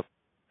shortstop.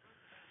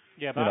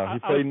 Yeah, but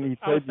he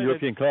played the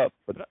European Cup.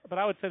 But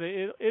I would say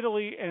that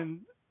Italy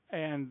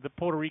and the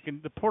Puerto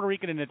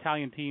Rican and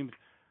Italian teams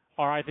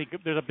are, I think,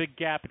 there's a big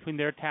gap between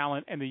their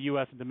talent and the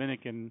U.S. and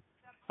Dominican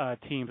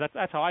teams.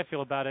 That's how I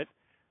feel about it.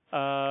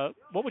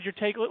 What would your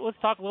take? Let's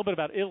talk a little bit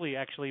about Italy,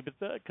 actually,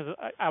 because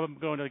I'm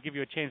going to give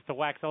you a chance to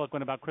wax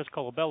eloquent about Chris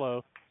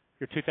Colabello,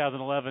 your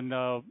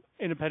 2011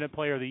 Independent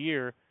Player of the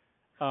Year,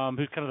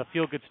 who's kind of the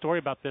feel-good story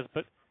about this.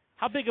 But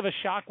how big of a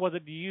shock was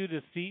it to you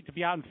to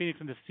be out in Phoenix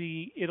and to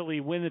see Italy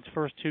win its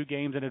first 2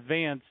 games in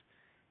advance?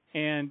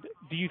 And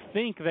do you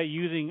think that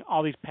using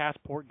all these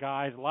passport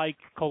guys like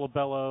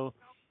Colabello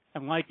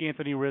and like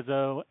Anthony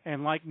Rizzo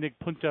and like Nick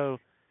Punto,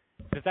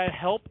 does that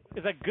help?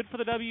 Is that good for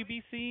the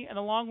WBC in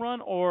the long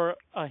run or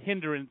a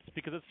hindrance?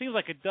 Because it seems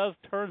like it does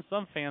turn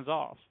some fans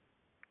off.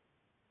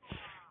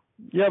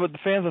 Yeah, but the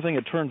fans I think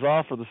it turns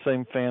off are the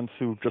same fans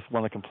who just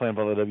want to complain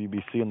about the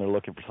WBC and they're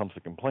looking for something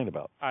to complain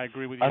about. I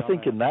agree with you. I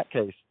think in that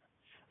case,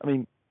 I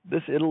mean,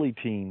 this Italy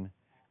team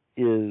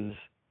is,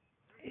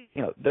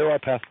 there are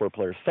passport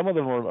players. Some of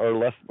them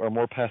are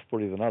more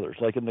passporty than others.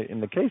 Like in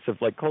the case of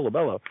like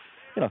Colabello,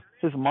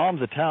 his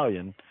mom's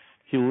Italian.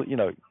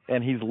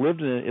 And he's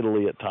lived in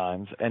Italy at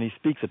times, and he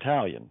speaks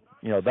Italian.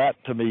 That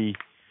to me,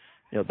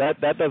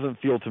 that doesn't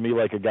feel to me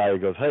like a guy who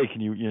goes, hey,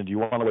 do you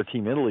want to wear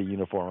Team Italy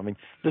uniform? I mean,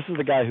 this is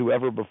the guy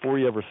who before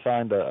he ever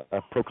signed a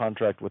pro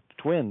contract with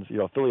the Twins,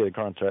 affiliated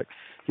contract,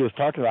 he was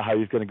talking about how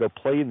he's going to go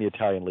play in the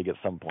Italian league at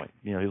some point.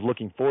 He's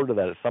looking forward to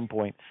that at some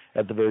point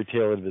at the very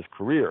tail end of his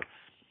career.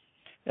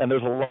 And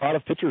there's a lot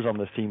of pitchers on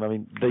this team. I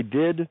mean, they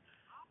did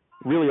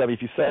really,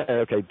 if you say,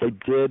 okay, they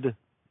did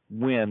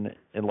win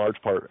in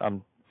large part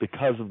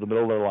because of the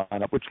middle of their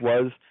lineup, which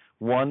was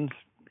one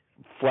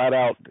flat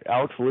out,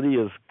 Alex Liddy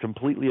is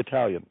completely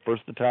Italian,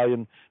 first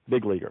Italian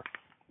big leaguer.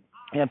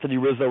 Anthony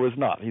Rizzo is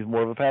not. He's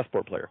more of a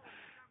passport player.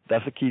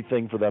 That's a key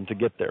thing for them to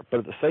get there.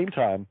 But at the same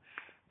time,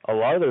 a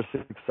lot of their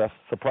success,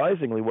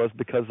 surprisingly, was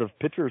because of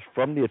pitchers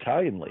from the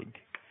Italian league.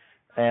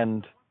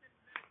 And,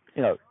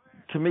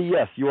 to me,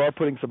 yes, you are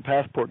putting some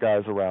passport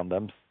guys around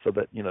them so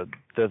that,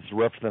 that's a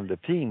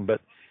representative team. But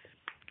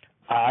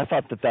I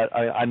thought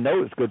I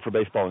know it's good for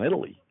baseball in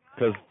Italy.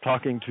 Because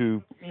talking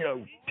to,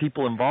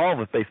 people involved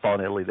with baseball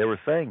in Italy, they were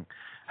saying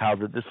how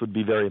that this would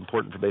be very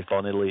important for baseball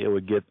in Italy. It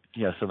would get,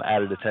 some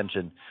added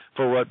attention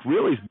for what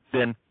really has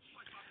been,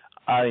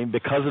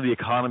 because of the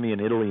economy in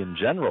Italy in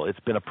general,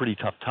 it's been a pretty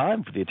tough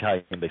time for the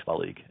Italian Baseball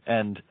League.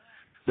 And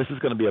this is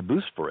going to be a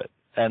boost for it.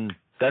 And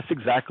that's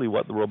exactly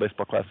what the World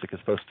Baseball Classic is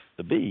supposed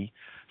to be.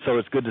 So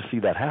it's good to see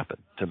that happen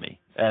to me.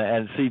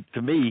 And see,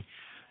 to me,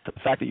 the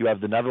fact that you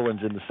have the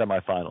Netherlands in the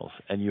semifinals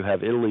and you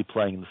have Italy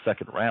playing in the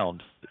second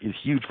round is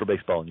huge for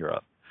baseball in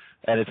Europe.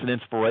 And it's an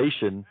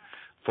inspiration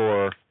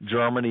for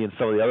Germany and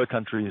some of the other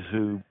countries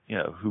who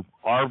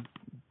are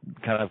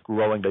kind of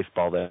growing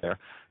baseball there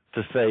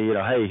to say,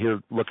 hey,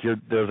 here,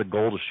 there's a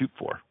goal to shoot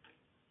for.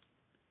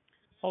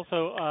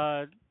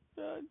 Also,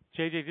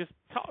 JJ, just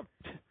talk.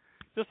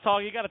 You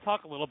got to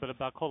talk a little bit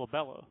about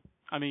Colabello.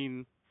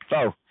 This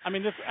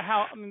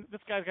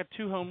guy's got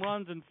 2 home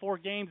runs in 4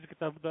 games. He's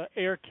got the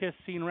air kiss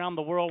scene around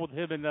the world with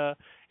him and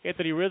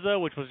Anthony Rizzo,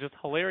 which was just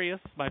hilarious.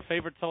 My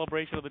favorite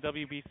celebration of the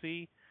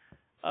WBC.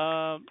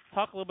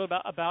 Talk a little bit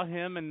about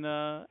him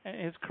and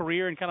his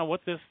career and kind of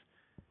what this,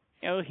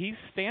 he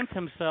stamped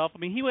himself. I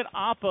mean, he went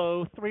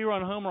oppo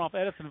 3-run homer off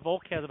Edison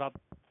Volquez about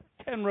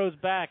 10 rows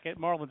back at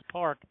Marlins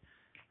Park.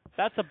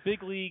 That's a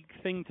big league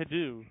thing to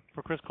do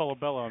for Chris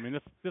Colabello. I mean,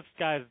 this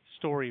guy's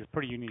story is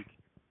pretty unique.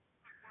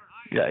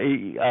 Yeah,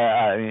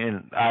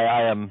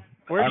 I am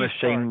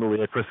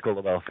unashamedly a Chris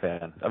Colabello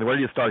fan. I mean, where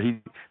do you start?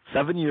 He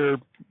 7-year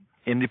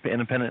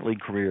independent league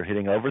career,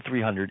 hitting over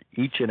 300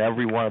 each and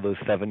every one of those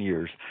 7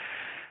 years.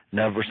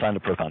 Never signed a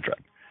pro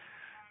contract,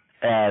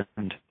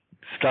 and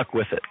stuck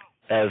with it.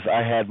 As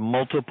I had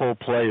multiple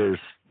players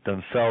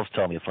themselves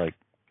tell me, it's like,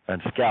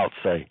 and scouts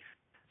say,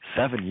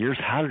 7 years?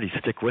 How did he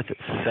stick with it?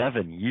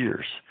 7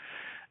 years,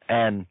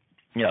 and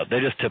they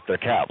just tip their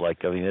cap.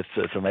 Like, I mean,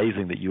 it's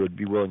amazing that you would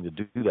be willing to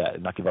do that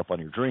and not give up on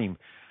your dream.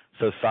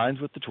 So signs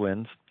with the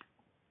Twins,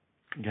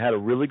 had a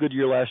really good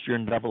year last year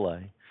in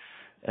Double-A,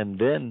 and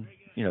then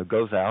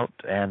goes out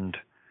and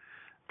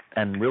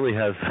really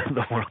has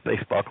the World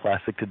Baseball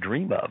Classic to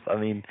dream of. I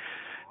mean,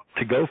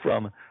 to go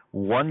from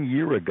 1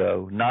 year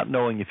ago not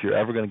knowing if you're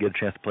ever going to get a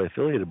chance to play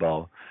affiliated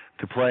ball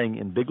to playing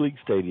in big league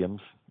stadiums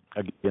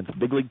against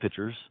big league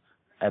pitchers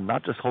and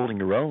not just holding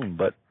your own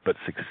but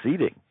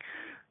succeeding,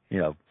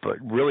 but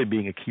really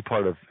being a key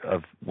part of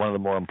one of the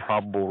more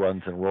improbable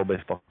runs in World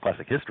Baseball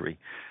Classic history.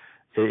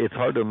 It's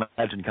hard to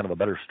imagine kind of a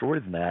better story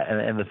than that.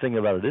 And the thing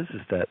about it is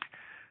that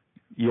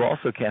you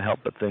also can't help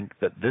but think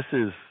that this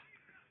is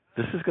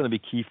going to be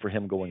key for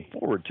him going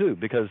forward too,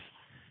 because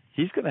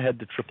he's going to head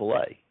to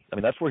AAA. I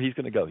mean, that's where he's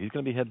going to go. He's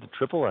going to be headed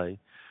to AAA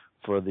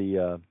for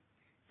the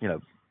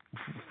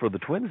for the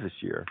Twins this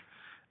year.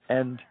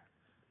 And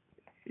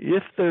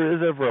if there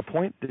is ever a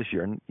point this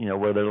year,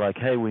 where they're like,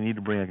 hey, we need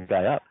to bring a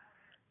guy up,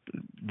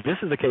 this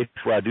is the case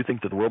where I do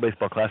think that the World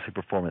Baseball Classic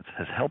performance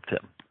has helped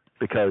him,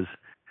 because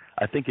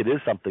I think it is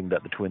something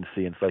that the Twins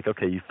see, and it's like,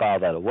 okay, you file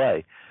that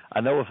away.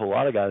 I know with a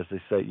lot of guys,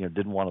 they say,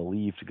 didn't want to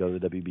leave to go to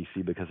the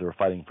WBC because they were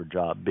fighting for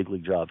big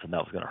league jobs, and that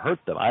was going to hurt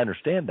them. I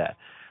understand that.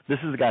 This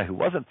is a guy who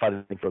wasn't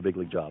fighting for a big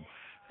league job,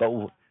 but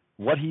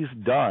what he's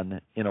done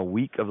in a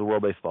week of the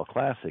World Baseball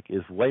Classic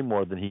is way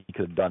more than he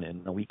could have done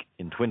in a week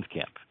in Twins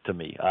camp. To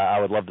me, I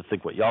would love to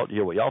think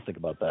hear what y'all think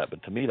about that,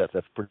 but to me,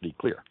 that's pretty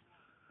clear.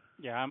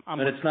 Yeah,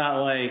 but it's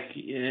not like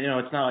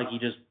it's not like he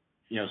just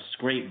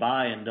scraped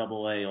by in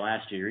Double-A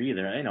last year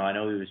either. I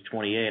know he was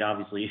 28.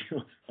 Obviously,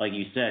 like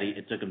you said,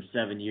 it took him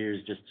 7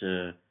 years just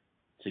to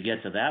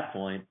get to that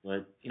point.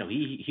 But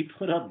he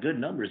put up good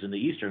numbers in the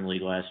Eastern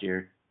League last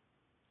year.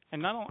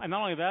 And not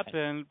only that,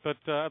 Ben, but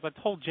as I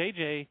told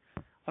JJ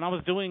when I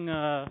was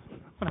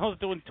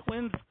doing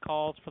Twins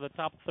calls for the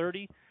top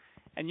 30,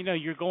 and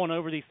you're going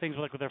over these things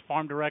with their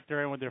farm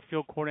director and with their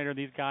field coordinator,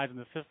 these guys in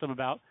the system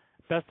about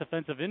best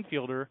defensive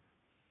infielder.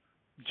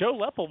 Joe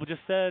Lepple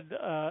just said,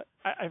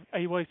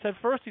 he said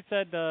first, he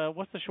said,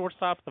 what's the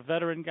shortstop, the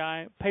veteran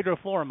guy, Pedro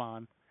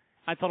Florimon.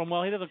 I told him,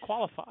 well, he doesn't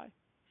qualify.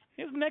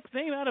 His next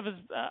name out of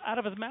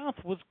his mouth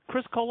was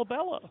Chris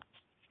Colabello.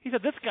 He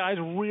said, this guy's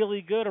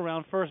really good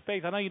around first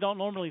base. I know you don't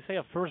normally say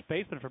a first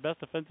baseman for best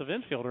defensive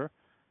infielder,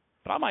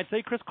 but I might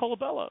say Chris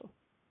Colabello.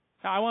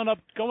 Now, I wound up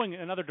going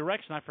in another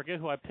direction. I forget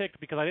who I picked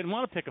because I didn't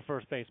want to pick a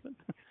first baseman.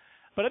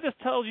 But it just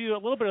tells you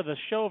a little bit of the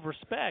show of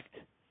respect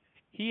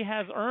he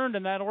has earned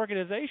in that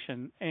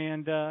organization,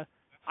 and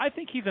I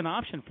think he's an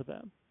option for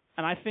them.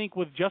 And I think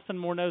with Justin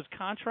Morneau's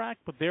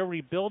contract, with their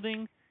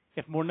rebuilding,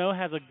 if Morneau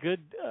has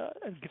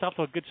gets off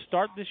to a good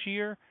start this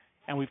year,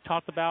 and we've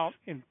talked about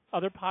in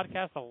other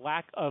podcasts the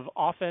lack of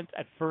offense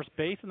at first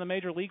base in the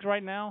major leagues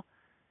right now,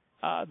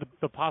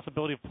 the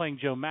possibility of playing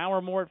Joe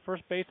Mauer more at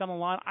first base down the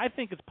line, I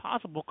think it's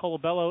possible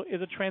Colabello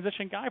is a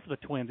transition guy for the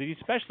Twins, and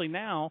especially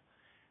now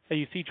that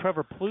you see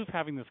Trevor Plouffe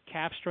having this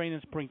calf strain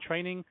in spring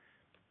training.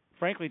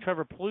 Frankly,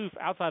 Trevor Plouffe,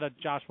 outside of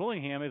Josh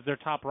Willingham, is their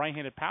top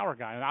right-handed power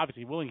guy. And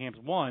obviously, Willingham's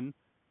one.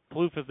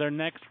 Plouffe is their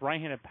next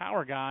right-handed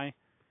power guy.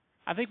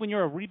 I think when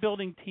you're a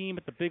rebuilding team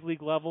at the big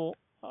league level,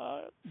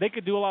 they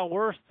could do a lot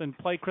worse than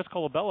play Chris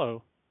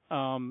Colabello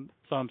some.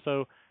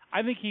 So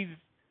I think he's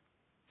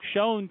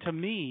shown to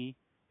me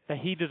that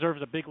he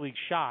deserves a big league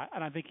shot.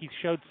 And I think he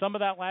showed some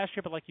of that last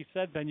year. But like you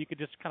said, Ben, you could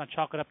just kind of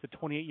chalk it up to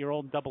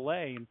 28-year-old in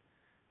Double-A.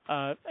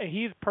 And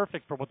he's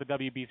perfect for what the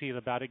WBC is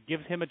about. It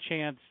gives him a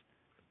chance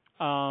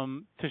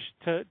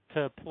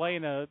to play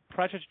in a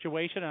pressure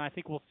situation, and I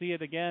think we'll see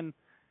it again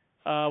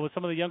with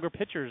some of the younger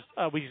pitchers.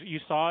 You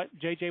saw it,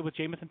 JJ, with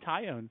Jameson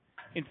Taillon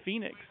in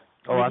Phoenix.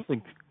 I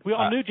think we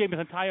all knew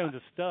Jameson Taillon's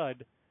a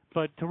stud,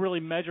 but to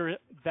really measure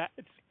that,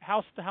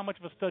 how much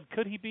of a stud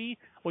could he be?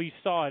 Well, you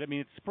saw it. I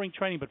mean, it's spring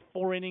training, but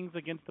 4 innings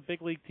against a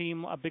big league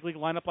team, a big league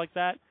lineup like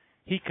that.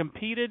 He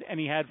competed, and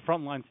he had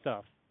frontline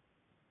stuff.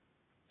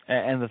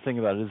 And the thing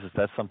about it is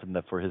that's something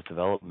that for his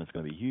development is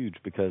going to be huge,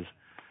 because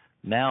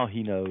now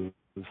he knows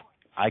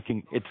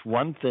it's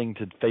one thing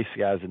to face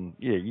guys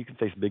you can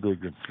face big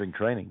league in spring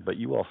training, but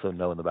you also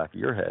know in the back of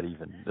your head,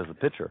 even as a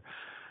pitcher,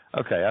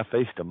 okay, I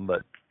faced them,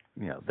 but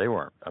they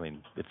weren't. I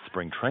mean, it's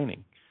spring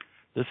training.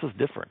 This is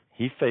different.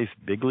 He faced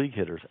big league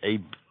hitters,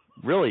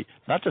 really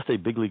not just a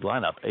big league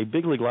lineup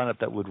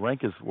that would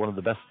rank as one of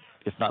the best,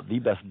 if not the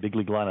best big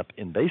league lineup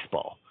in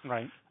baseball.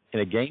 Right.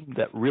 In a game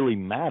that really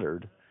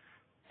mattered,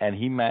 and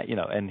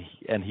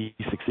he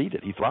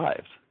succeeded. He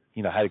thrived.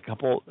 Had a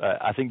couple.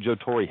 I think Joe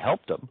Torre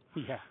helped him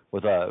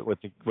with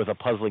a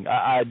puzzling.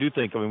 I do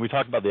think. I mean, we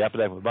talked about the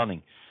epidemic with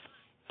Bunning.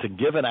 To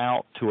give an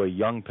out to a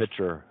young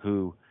pitcher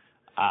who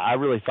I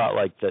really thought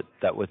like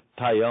that with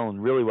Taillon,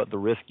 really what the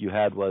risk you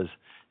had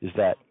is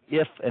that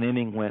if an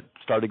inning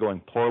started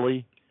going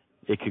poorly,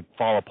 it could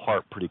fall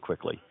apart pretty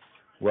quickly.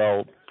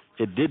 Well,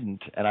 it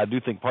didn't, and I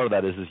do think part of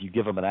that is you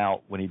give him an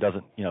out when he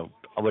doesn't.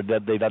 What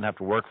they doesn't have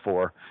to work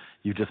for.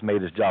 You just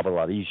made his job a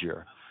lot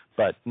easier.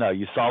 But no,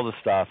 you saw the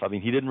stuff. I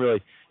mean, it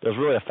was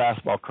really a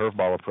fastball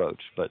curveball approach,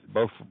 but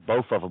both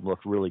of them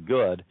looked really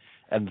good.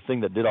 And the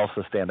thing that did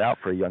also stand out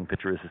for a young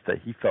pitcher is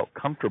that he felt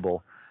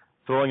comfortable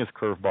throwing his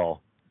curveball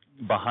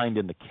behind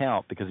in the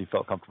count because he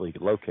felt comfortable he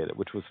could locate it,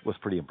 which was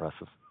pretty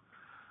impressive.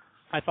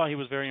 I thought he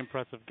was very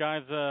impressive.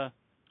 Guys,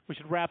 we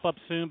should wrap up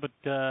soon,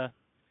 but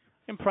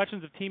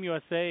impressions of Team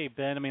USA,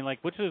 Ben. I mean, like,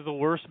 which is the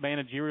worst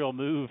managerial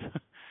move?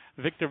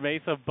 Victor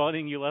Mesa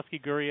bunting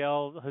Yulesky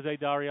Gurriel, Jose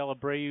Dariel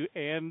Abreu,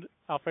 and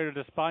Alfredo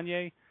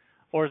Despaigne?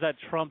 Or is that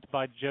trumped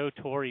by Joe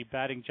Torre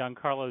batting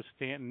Giancarlo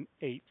Stanton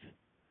 8th?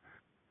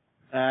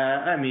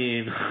 I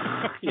mean,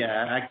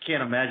 yeah, I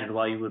can't imagine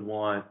why you would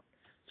want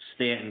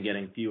Stanton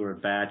getting fewer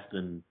bats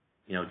than,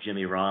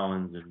 Jimmy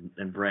Rollins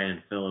and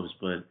Brandon Phillips,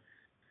 but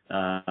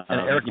and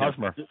Eric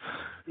Hosmer.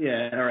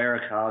 Yeah, or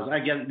Eric Hosmer. I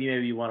guess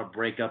maybe you want to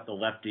break up the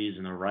lefties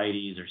and the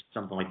righties or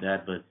something like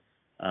that, but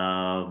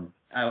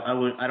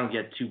I don't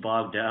get too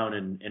bogged down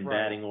in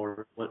batting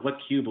order. What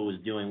Cuba was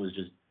doing was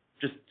just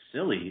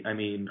silly. I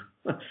mean,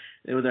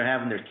 they're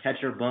having their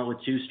catcher bunt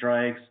with 2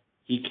 strikes.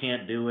 He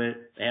can't do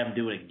it. They have him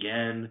do it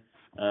again.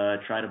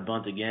 Try to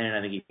bunt again.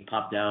 I think he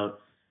popped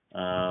out.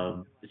 I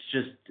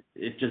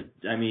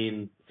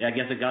mean, I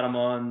guess it got him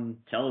on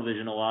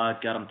television a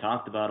lot, got him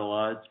talked about a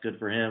lot. It's good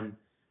for him.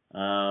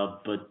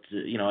 But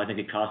I think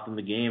it cost him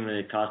the game, and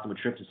it cost him a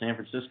trip to San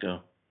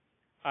Francisco.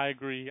 I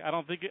agree. I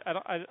don't think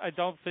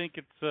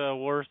it's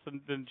worse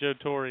than Joe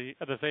Torre.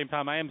 At the same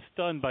time, I am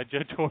stunned by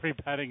Joe Torre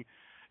batting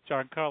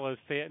Giancarlo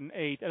Stanton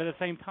 8. And at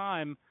the same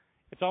time,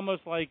 it's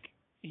almost like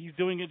he's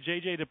doing it,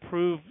 JJ, to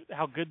prove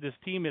how good this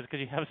team is, because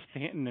you have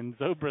Stanton and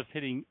Zobrist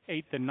hitting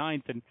 8th and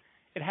 9th, and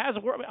it has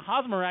worked.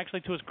 Hosmer,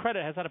 actually, to his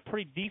credit, has had a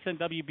pretty decent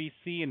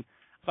WBC, and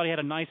I thought he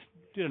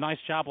did a nice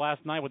job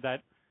last night with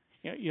that.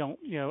 When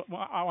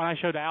I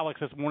showed Alex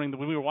this morning,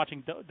 we were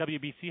watching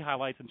WBC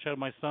highlights and showed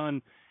my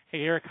son,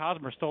 hey, Eric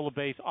Hosmer stole a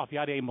base off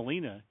Yadier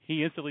Molina.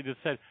 He instantly just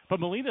said, but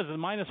Molina's a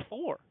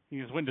 -4. He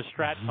just went to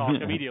Strat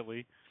Talk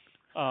immediately.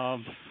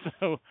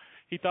 So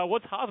he thought,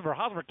 what's Hosmer?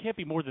 Hosmer can't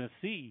be more than a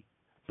C.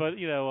 But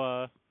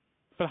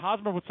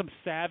Hosmer with some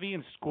savvy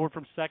and scored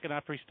from second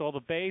after he stole the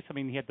base. I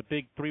mean, he had the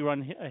big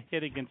 3-run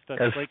hit against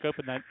Drake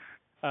Open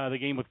the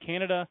game with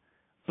Canada.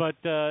 But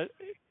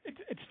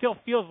it still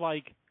feels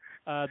like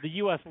the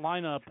U.S.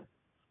 lineup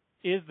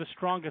is the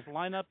strongest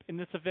lineup in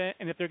this event.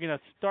 And if they're going to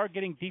start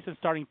getting decent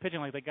starting pitching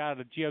like they got out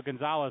of Gio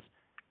Gonzalez,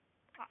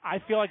 I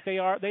feel like they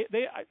are. They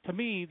to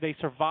me, they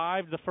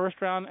survived the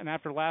first round, and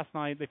after last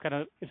night, they've kind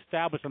of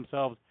established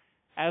themselves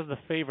as the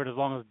favorite as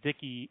long as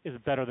Dickey is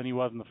better than he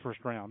was in the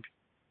first round.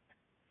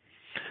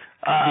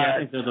 I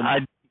think they're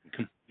the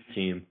complete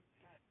team.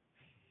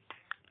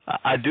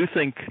 I do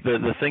think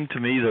the thing to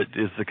me that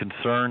is the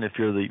concern if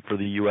you're for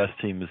the U.S.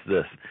 team is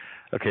this.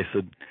 Okay,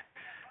 so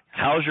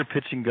how's your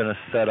pitching going to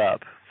set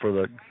up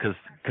for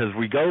because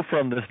we go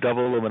from this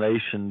double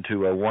elimination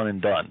to a one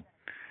and done,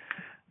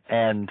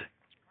 and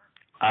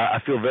I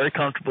feel very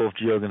comfortable if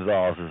Gio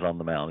Gonzalez is on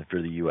the mound if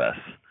you're the U.S.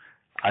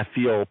 I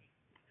feel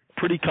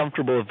pretty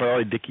comfortable if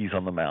Charlie Dickey's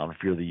on the mound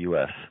if you're the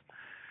U.S.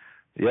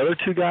 The other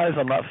 2 guys,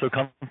 I'm not so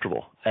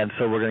comfortable. And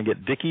so we're going to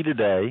get Dickey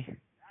today.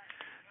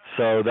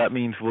 So that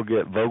means we'll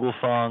get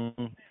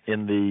Vogelsong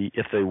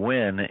if they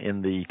win,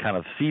 in the kind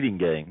of seeding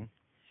game.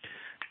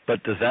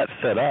 But does that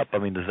set up? I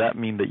mean, does that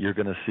mean that you're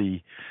going to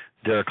see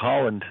Derek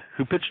Holland,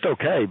 who pitched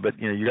okay, but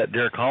you got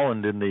Derek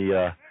Holland in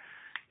the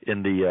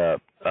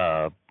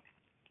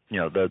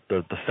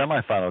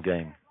semifinal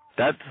game.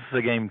 That's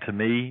the game to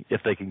me.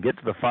 If they can get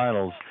to the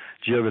finals,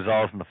 Gio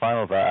Gonzalez in the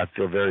finals, I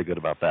feel very good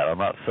about that.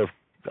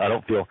 I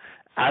don't feel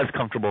as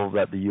comfortable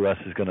that the U.S.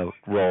 is going to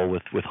roll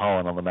with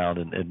Holland on the mound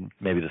in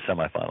maybe the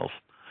semifinals.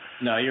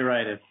 No, you're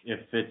right. If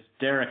it's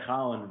Derek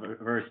Holland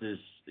versus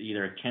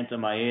either Kenta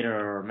Maeda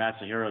or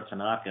Masahiro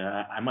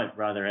Tanaka, I might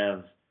rather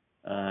have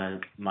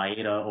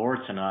Maeda or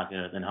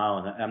Tanaka than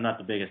Holland. I'm not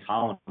the biggest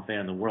Holland fan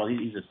in the world.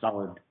 He's a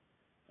solid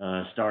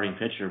starting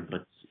pitcher,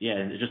 but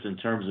yeah, just in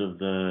terms of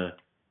the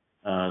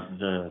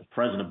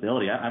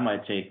presentability, I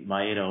might take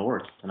Maeda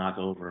or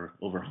Tanaka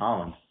over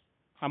Holland.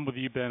 I'm with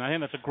you, Ben. I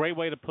think that's a great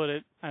way to put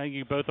it. I think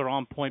you both are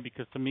on point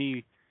because to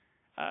me,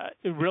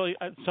 it really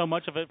so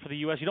much of it for the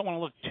U.S. You don't want to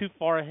look too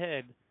far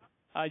ahead.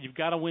 You've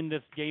got to win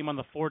this game on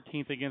the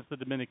 14th against the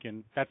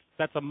Dominican.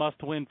 That's a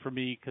must-win for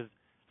me because,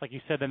 like you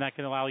said, then that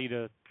can allow you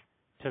to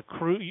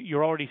crew.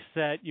 You're already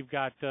set. You've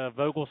got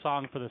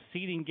Vogelsong for the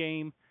seeding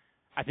game.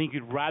 I think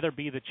you'd rather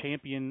be the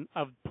champion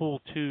of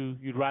Pool 2.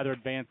 You'd rather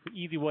advance the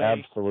easy way.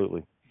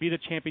 Absolutely. Be the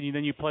champion.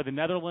 Then you play the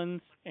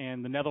Netherlands,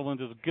 and the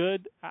Netherlands is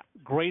good,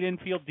 great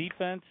infield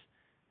defense,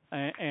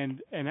 and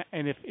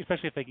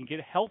especially if they can get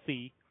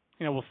healthy.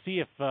 We'll see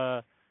if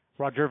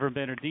Roger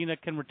Bernardina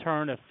can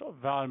return, if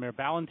Vladimir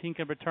Valentin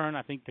can return.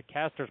 I think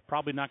DeCaster's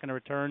probably not going to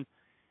return.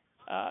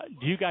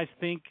 Do you guys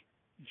think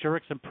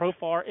Jurickson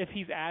Profar, if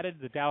he's added,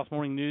 the Dallas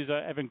Morning News,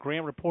 Evan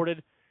Grant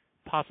reported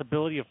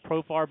possibility of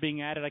Profar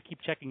being added. I keep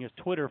checking his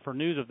Twitter for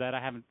news of that.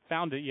 I haven't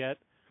found it yet.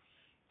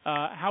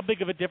 How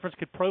big of a difference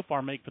could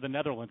Profar make for the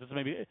Netherlands?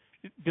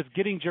 Does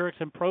getting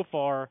Jurickson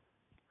Profar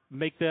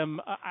make them?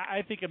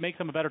 I think it makes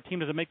them a better team.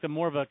 Does it make them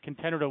more of a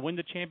contender to win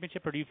the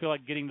championship, or do you feel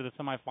like getting to the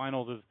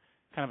semifinals is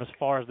kind of as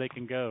far as they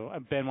can go?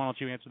 Ben, why don't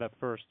you answer that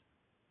first?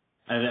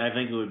 I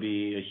think it would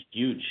be a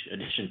huge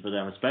addition for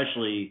them,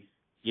 especially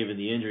given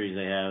the injuries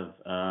they have.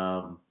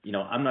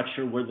 I'm not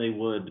sure where they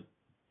would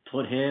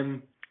put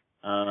him.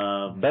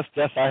 Best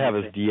guess I have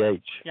is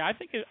DH. Yeah, I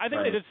think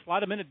Right. they just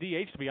slide him into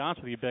DH, to be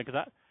honest with you, Ben,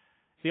 because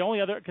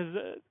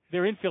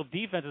their infield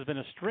defense has been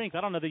a strength.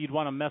 I don't know that you'd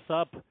want to mess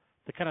up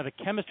the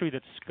chemistry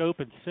that Scope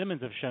and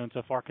Simmons have shown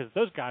so far, because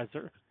those guys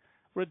are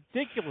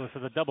ridiculous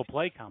as a double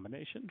play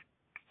combination.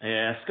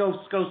 Yeah, Scope's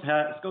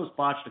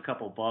botched a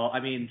couple balls.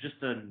 I mean,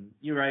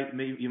 you're right.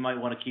 Maybe you might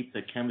want to keep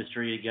the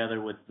chemistry together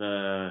with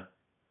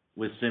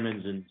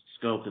Simmons and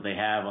Scope that they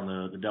have on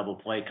the double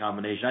play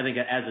combination. I think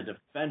as a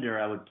defender,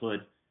 I would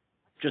put,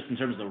 just in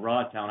terms of the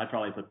raw talent, I'd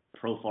probably put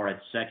Profar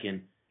at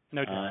second,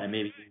 No doubt. and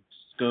maybe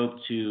Scope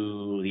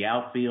to the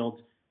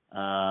outfield,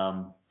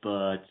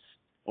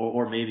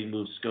 or maybe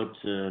move Scope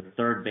to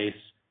third base,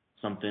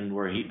 something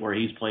where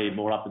he's played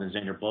more often than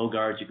Xander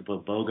Bogaerts. You could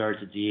put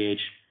Bogaerts at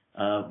DH.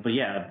 But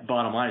yeah,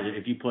 bottom line is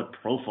if you put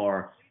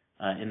Profar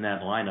in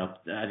that lineup,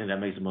 I think that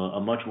makes them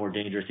a much more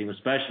dangerous team,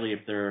 especially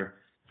if they're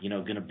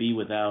going to be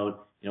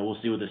without. We'll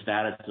see what the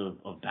status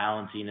of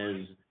balancing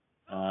is.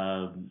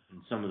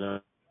 Some of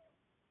the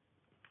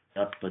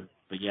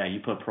but yeah, you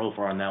put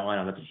Profar on that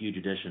lineup. That's a huge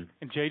addition.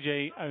 And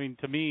JJ, I mean,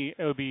 to me,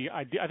 it would be.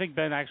 I think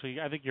Ben, actually,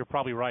 I think you're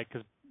probably right,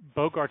 because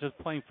Bogaerts is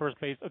playing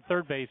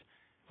third base,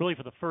 really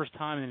for the first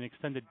time in an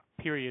extended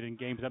period in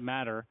games that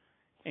matter.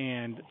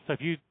 And so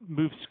if you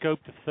move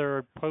Scope to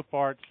third,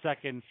 Profar at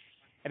second,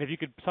 and if you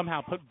could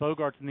somehow put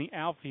Bogaerts in the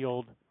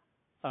outfield,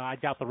 I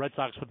doubt the Red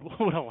Sox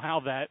would allow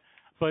that.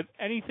 But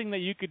anything that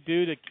you could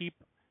do to keep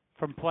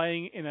from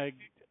playing in a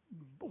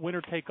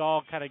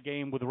winner-take-all kind of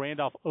game with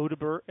Randolph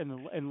Odubert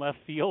in left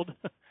field,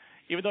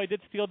 even though he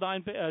did steal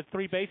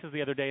 3 bases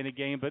the other day in the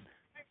game, but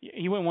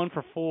he went 1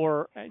 for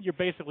 4. You're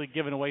basically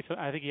giving away. So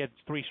I think he had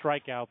 3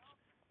 strikeouts.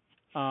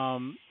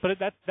 But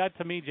that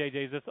to me,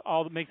 JJ, this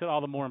all makes it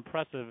all the more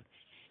impressive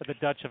that the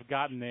Dutch have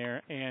gotten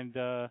there.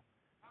 And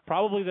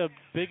probably the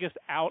biggest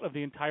out of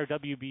the entire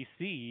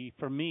WBC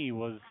for me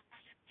was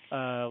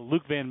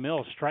Luke Van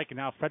Mill striking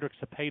out Frederick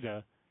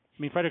Cepeda.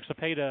 I mean, Frederick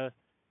Cepeda,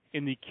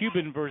 in the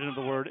Cuban version of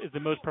the word, is the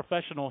most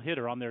professional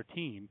hitter on their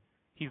team.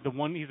 He's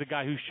the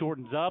guy who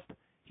shortens up.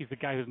 He's the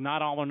guy who's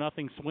not all or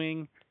nothing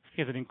swing.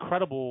 He has an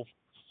incredible,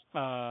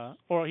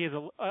 or he has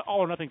an all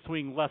or nothing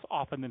swing less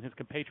often than his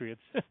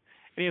compatriots. And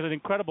he has an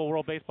incredible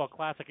World Baseball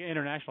Classic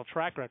international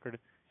track record.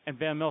 And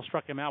Van Mill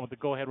struck him out with the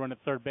go-ahead run at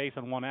third base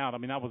on 1 out. I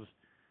mean, that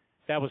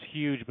was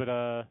huge. But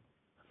to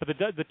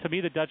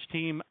me, the Dutch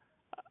team,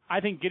 I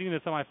think getting to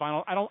the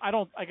semifinal,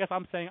 I guess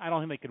I'm saying I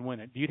don't think they could win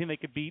it. Do you think they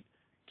could beat,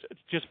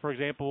 just for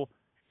example,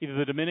 either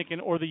the Dominican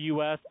or the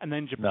U.S. and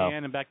then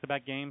Japan in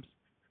back-to-back games?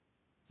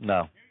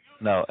 No,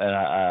 and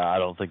I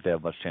don't think they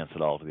have much chance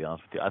at all, to be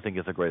honest with you. I think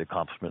it's a great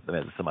accomplishment they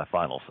made the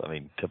semifinals. I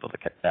mean, tip of the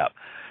cap.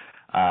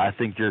 I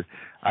think at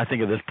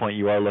this point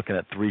you are looking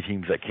at 3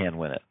 teams that can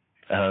win it.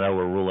 And I know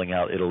we're ruling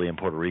out Italy and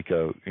Puerto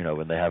Rico,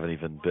 when they haven't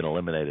even been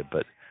eliminated,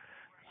 but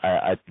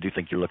I do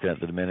think you're looking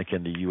at the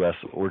Dominican, the U.S.,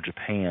 or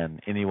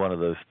Japan. Any one of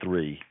those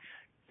 3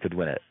 could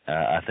win it.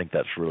 I think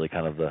that's really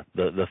kind of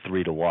the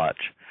 3 to watch.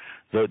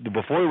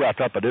 Before we wrap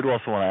up, I did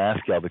also want to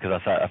ask y'all, because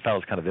I found it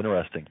was kind of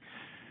interesting.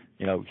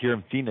 Here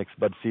in Phoenix,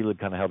 Bud Selig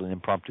kind of held an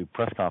impromptu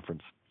press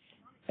conference,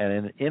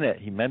 and in it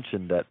he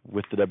mentioned that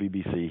with the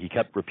WBC, he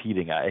kept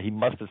repeating. He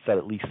must have said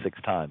at least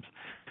 6 times,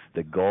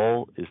 the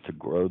goal is to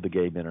grow the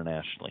game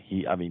internationally.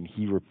 He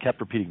kept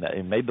repeating that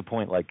and made the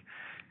point, like,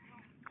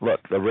 look,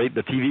 the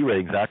TV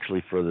ratings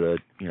actually for the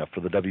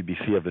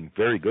WBC have been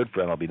very good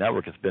for MLB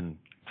Network. It's been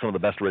some of the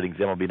best ratings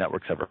the MLB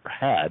Network's ever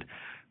had.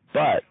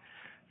 But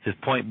his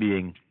point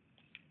being,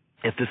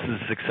 if this is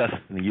a success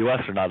in the U.S.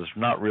 or not is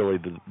not really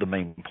the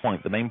main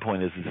point. The main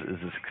point is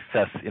a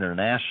success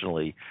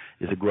internationally.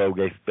 Is it grow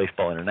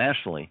baseball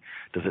internationally?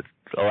 Does it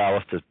allow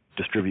us to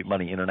distribute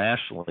money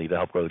internationally to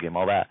help grow the game?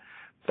 All that.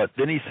 But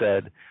then he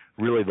said,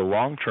 really the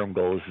long-term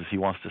goal is he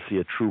wants to see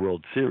a true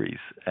World Series.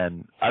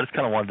 And I just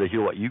kind of wanted to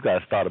hear what you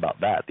guys thought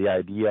about that, the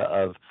idea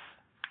of,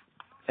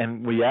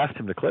 and we asked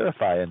him to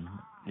clarify, and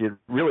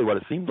really what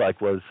it seemed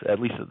like was, at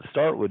least at the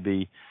start, would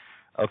be,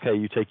 okay,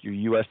 you take your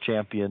U.S.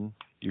 champion,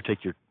 you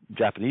take your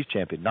Japanese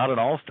champion, not an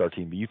all-star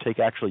team, but you take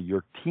actually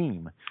your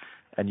team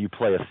and you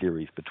play a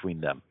series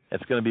between them.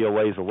 It's going to be a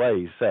ways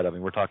away, he said. I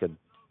mean, we're talking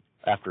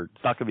after,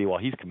 it's not going to be while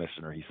he's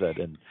commissioner, he said,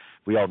 and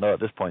we all know at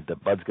this point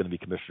that Bud's going to be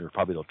commissioner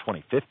probably till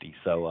 2050.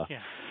 So,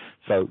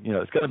 so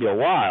it's going to be a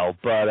while.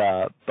 But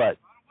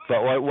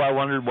I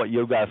wondered what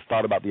you guys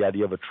thought about the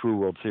idea of a true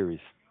World Series.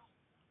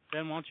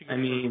 Ben, why don't you go? I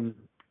mean,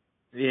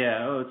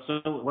 yeah.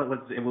 So what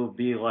it will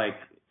be like?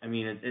 I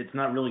mean, it's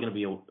not really going to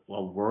be a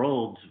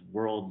world's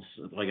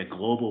like a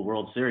global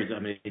World Series. I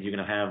mean, you're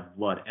going to have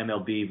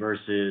MLB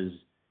versus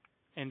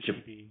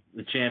NGB,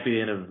 the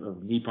champion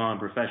of Nippon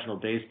Professional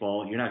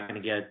Baseball. You're not going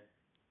to get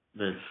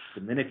the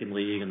Dominican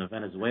League and the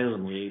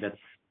Venezuelan League. That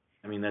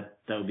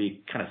would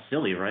be kind of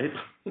silly, right?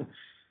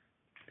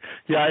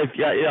 I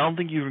don't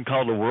think you can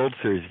call it a World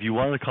Series. If you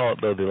want to call it,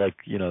 though, I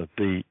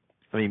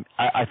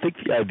think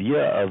the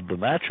idea of the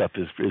matchup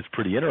is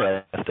pretty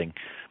interesting.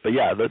 But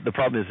yeah, the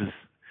problem is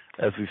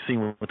as we've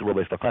seen with the World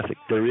Baseball Classic,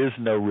 there is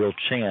no real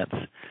chance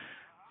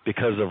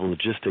because of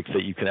logistics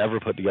that you can ever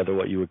put together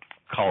what you would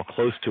call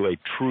close to a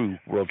true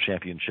world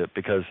championship,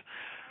 because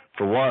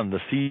for one, the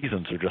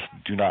seasons are just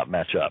do not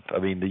match up. I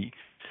mean,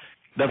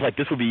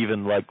 this would be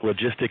even like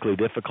logistically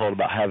difficult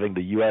about having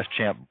the U.S.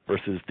 champ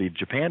versus the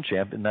Japan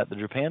champ, in that the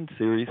Japan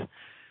series,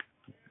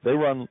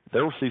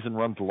 their season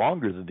runs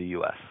longer than the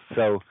U.S.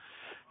 So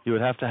you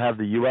would have to have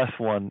the U.S.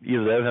 one,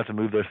 either they would have to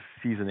move their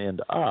season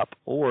end up,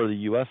 or the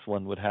U.S.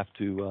 one would have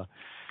to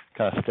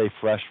kind of stay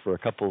fresh for a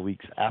couple of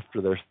weeks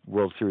after their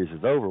World Series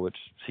is over, which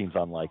seems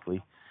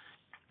unlikely.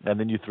 And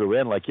then you threw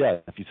in, like,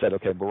 if you said,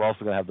 okay, but we're also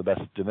going to have the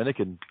best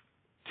Dominican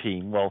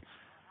team. Well,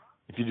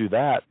 if you do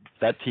that,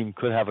 that team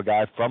could have a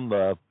guy from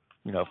the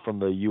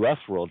U.S.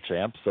 World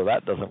Champ, so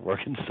that doesn't work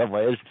in some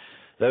ways.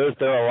 There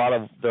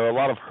are a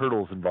lot of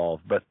hurdles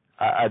involved, but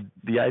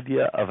the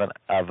idea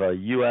of a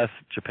U.S.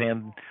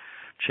 Japan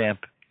Champ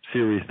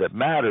series that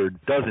mattered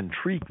does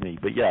intrigue me.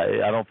 But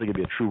I don't think it'd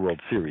be a true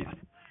World Series.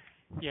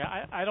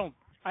 Yeah,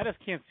 I just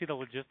can't see the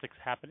logistics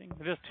happening.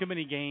 There's just too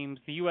many games.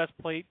 The U.S.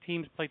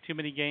 teams play too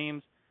many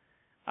games.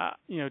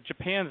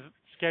 Japan's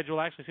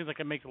schedule actually seems like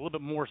it makes a little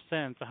bit more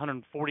sense.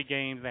 140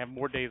 games, they have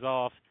more days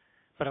off,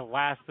 but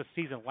the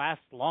season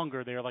lasts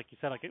longer there. Like you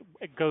said, like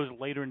it goes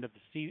later into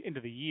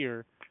the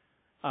year,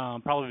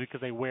 probably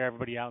because they wear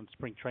everybody out in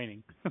spring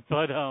training.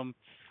 But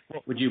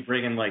would you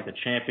bring in like the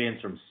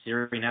champions from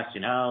Serie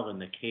Nationale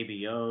and the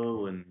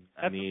KBO? And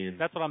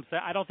that's what I'm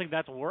saying. I don't think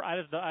that's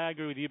I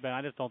agree with you, Ben.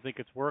 I just don't think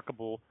it's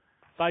workable.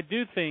 But I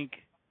do think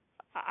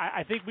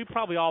I think we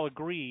probably all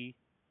agree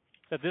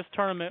that this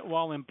tournament,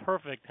 while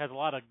imperfect, has a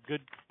lot of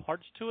good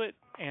parts to it,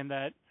 and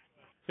that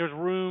there's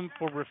room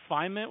for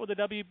refinement with the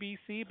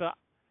WBC. But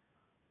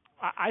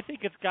I think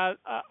it's got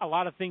a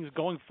lot of things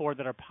going for it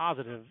that are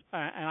positive,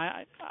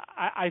 and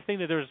I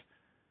think that there's.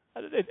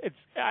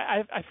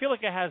 I feel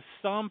like it has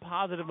some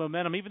positive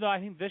momentum, even though I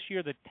think this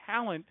year the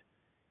talent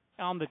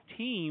on the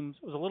teams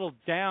was a little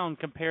down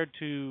compared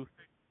to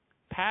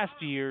past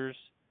years.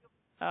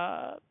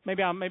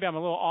 Maybe I'm a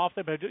little off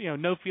there, but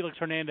no Felix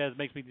Hernandez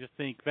makes me just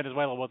think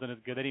Venezuela wasn't as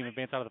good. They didn't even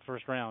advance out of the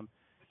first round.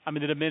 I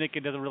mean, the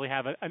Dominican doesn't really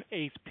have an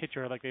ace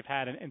pitcher like they've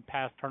had in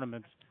past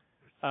tournaments.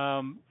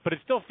 But it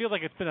still feels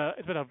like it's been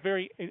a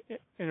very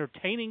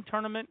entertaining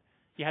tournament.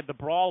 You had the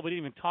brawl we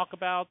didn't even talk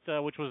about,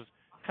 which was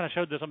kind of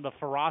showed some of the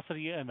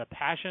ferocity and the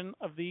passion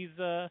of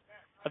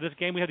this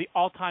game. We had the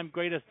all-time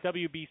greatest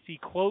WBC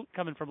quote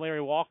coming from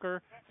Larry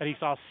Walker, that he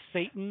saw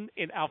Satan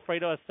in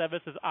Alfredo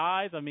Aceves'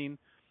 eyes. I mean,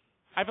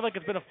 I feel like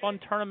it's been a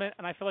fun tournament,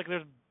 and I feel like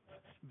there's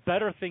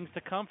better things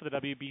to come for the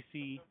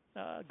WBC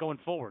going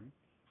forward.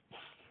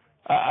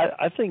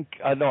 I think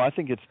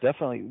it's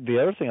definitely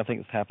the other thing I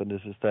think has happened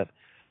is that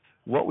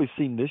what we've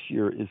seen this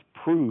year is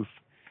proof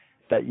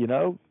that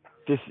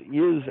this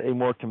is a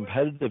more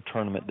competitive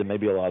tournament than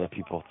maybe a lot of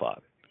people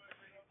thought.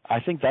 I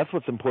think that's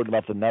what's important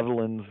about the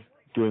Netherlands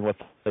doing what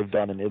they've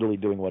done and Italy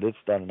doing what it's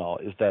done and all,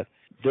 is that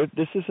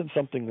this isn't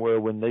something where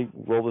when they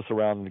roll this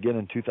around again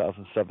in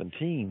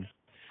 2017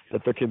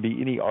 that there can be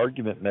any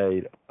argument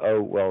made,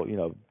 oh, well,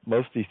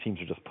 most of these teams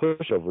are just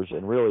pushovers,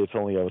 and really it's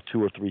only a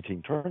 2 or 3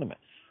 team tournament.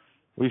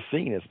 We've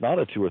seen it's not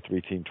a 2 or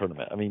 3 team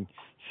tournament. I mean,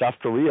 South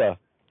Korea,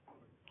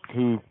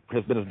 who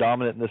has been as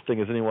dominant in this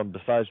thing as anyone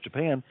besides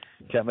Japan,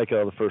 can't make it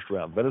out of the first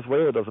round.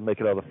 Venezuela doesn't make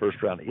it out of the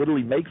first round.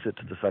 Italy makes it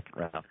to the second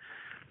round.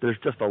 There's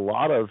just a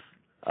lot of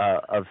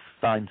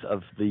signs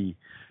of the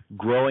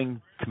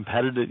growing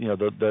competitive,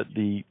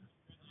 the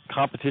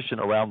competition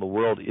around the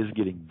world is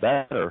getting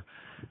better.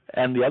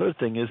 And the other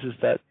thing is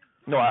that,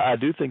 I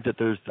do think that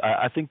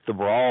I think the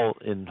brawl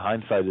in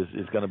hindsight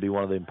is going to be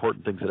one of the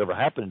important things that ever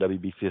happened in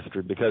WBC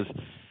history, because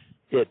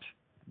it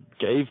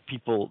gave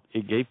people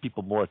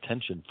more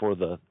attention for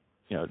the,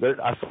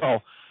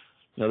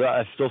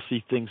 I still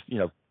see things,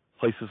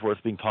 places where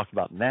it's being talked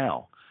about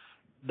now.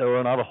 There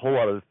are not a whole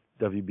lot of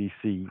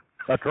WBC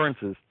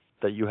occurrences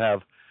that you have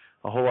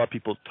a whole lot of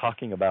people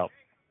talking about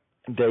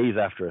days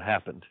after it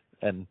happened,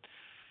 and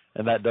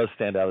that does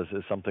stand out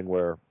as something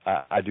where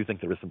I do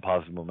think there is some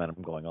positive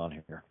momentum going on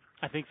here.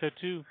 I think so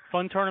too.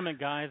 Fun tournament,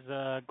 guys.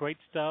 Great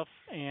stuff,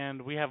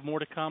 and we have more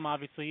to come.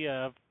 Obviously,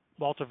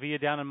 Walter Villa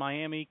down in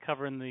Miami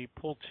covering the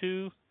Pool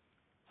 2.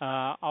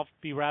 I'll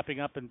be wrapping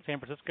up in San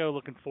Francisco.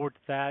 Looking forward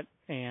to that.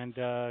 And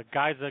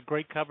guys,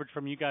 great coverage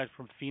from you guys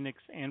from Phoenix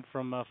and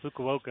from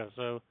Fukuoka.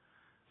 So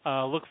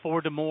look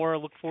forward to more.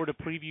 Look forward to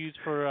previews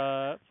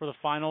for the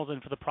finals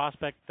and for the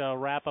prospect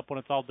wrap up when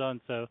it's all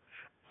done. So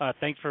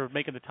thanks for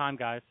making the time,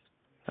 guys.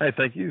 Hey,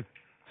 thank you.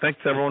 Thanks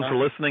everyone for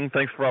listening.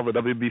 Thanks for all the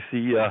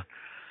WBC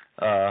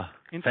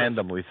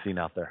fandom we've seen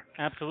out there.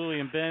 Absolutely.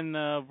 And Ben,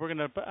 we're going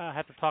to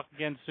have to talk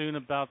again soon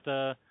about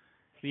the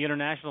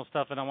international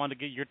stuff, and I wanted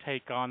to get your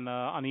take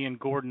on Ian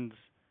Gordon's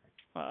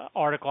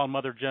article on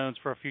Mother Jones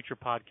for a future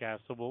podcast.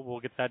 So we'll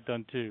get that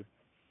done too.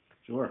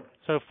 Sure.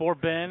 So for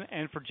Ben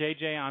and for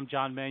JJ, I'm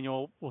John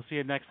Manuel. We'll see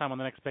you next time on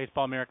the next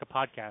Baseball America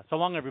podcast. So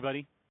long,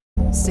 everybody.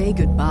 Say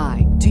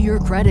goodbye to your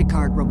credit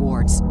card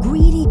rewards.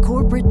 Greedy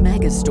corporate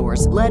mega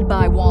stores, led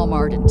by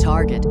Walmart and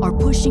Target, are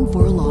pushing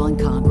for a law in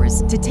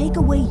Congress to take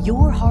away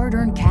your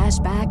hard-earned cash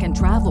back and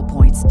travel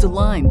points to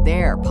line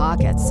their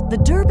pockets. The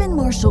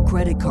Durbin-Marshall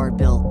credit card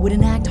bill would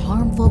enact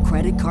harmful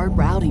credit card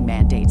routing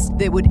mandates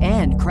that would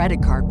end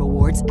credit card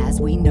rewards as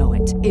we know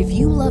it. If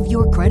you love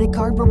your credit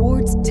card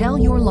rewards, tell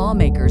your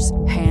lawmakers,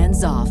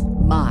 hands off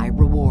my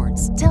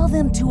rewards. Tell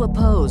them to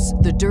oppose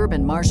the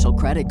Durbin-Marshall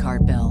credit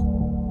card bill.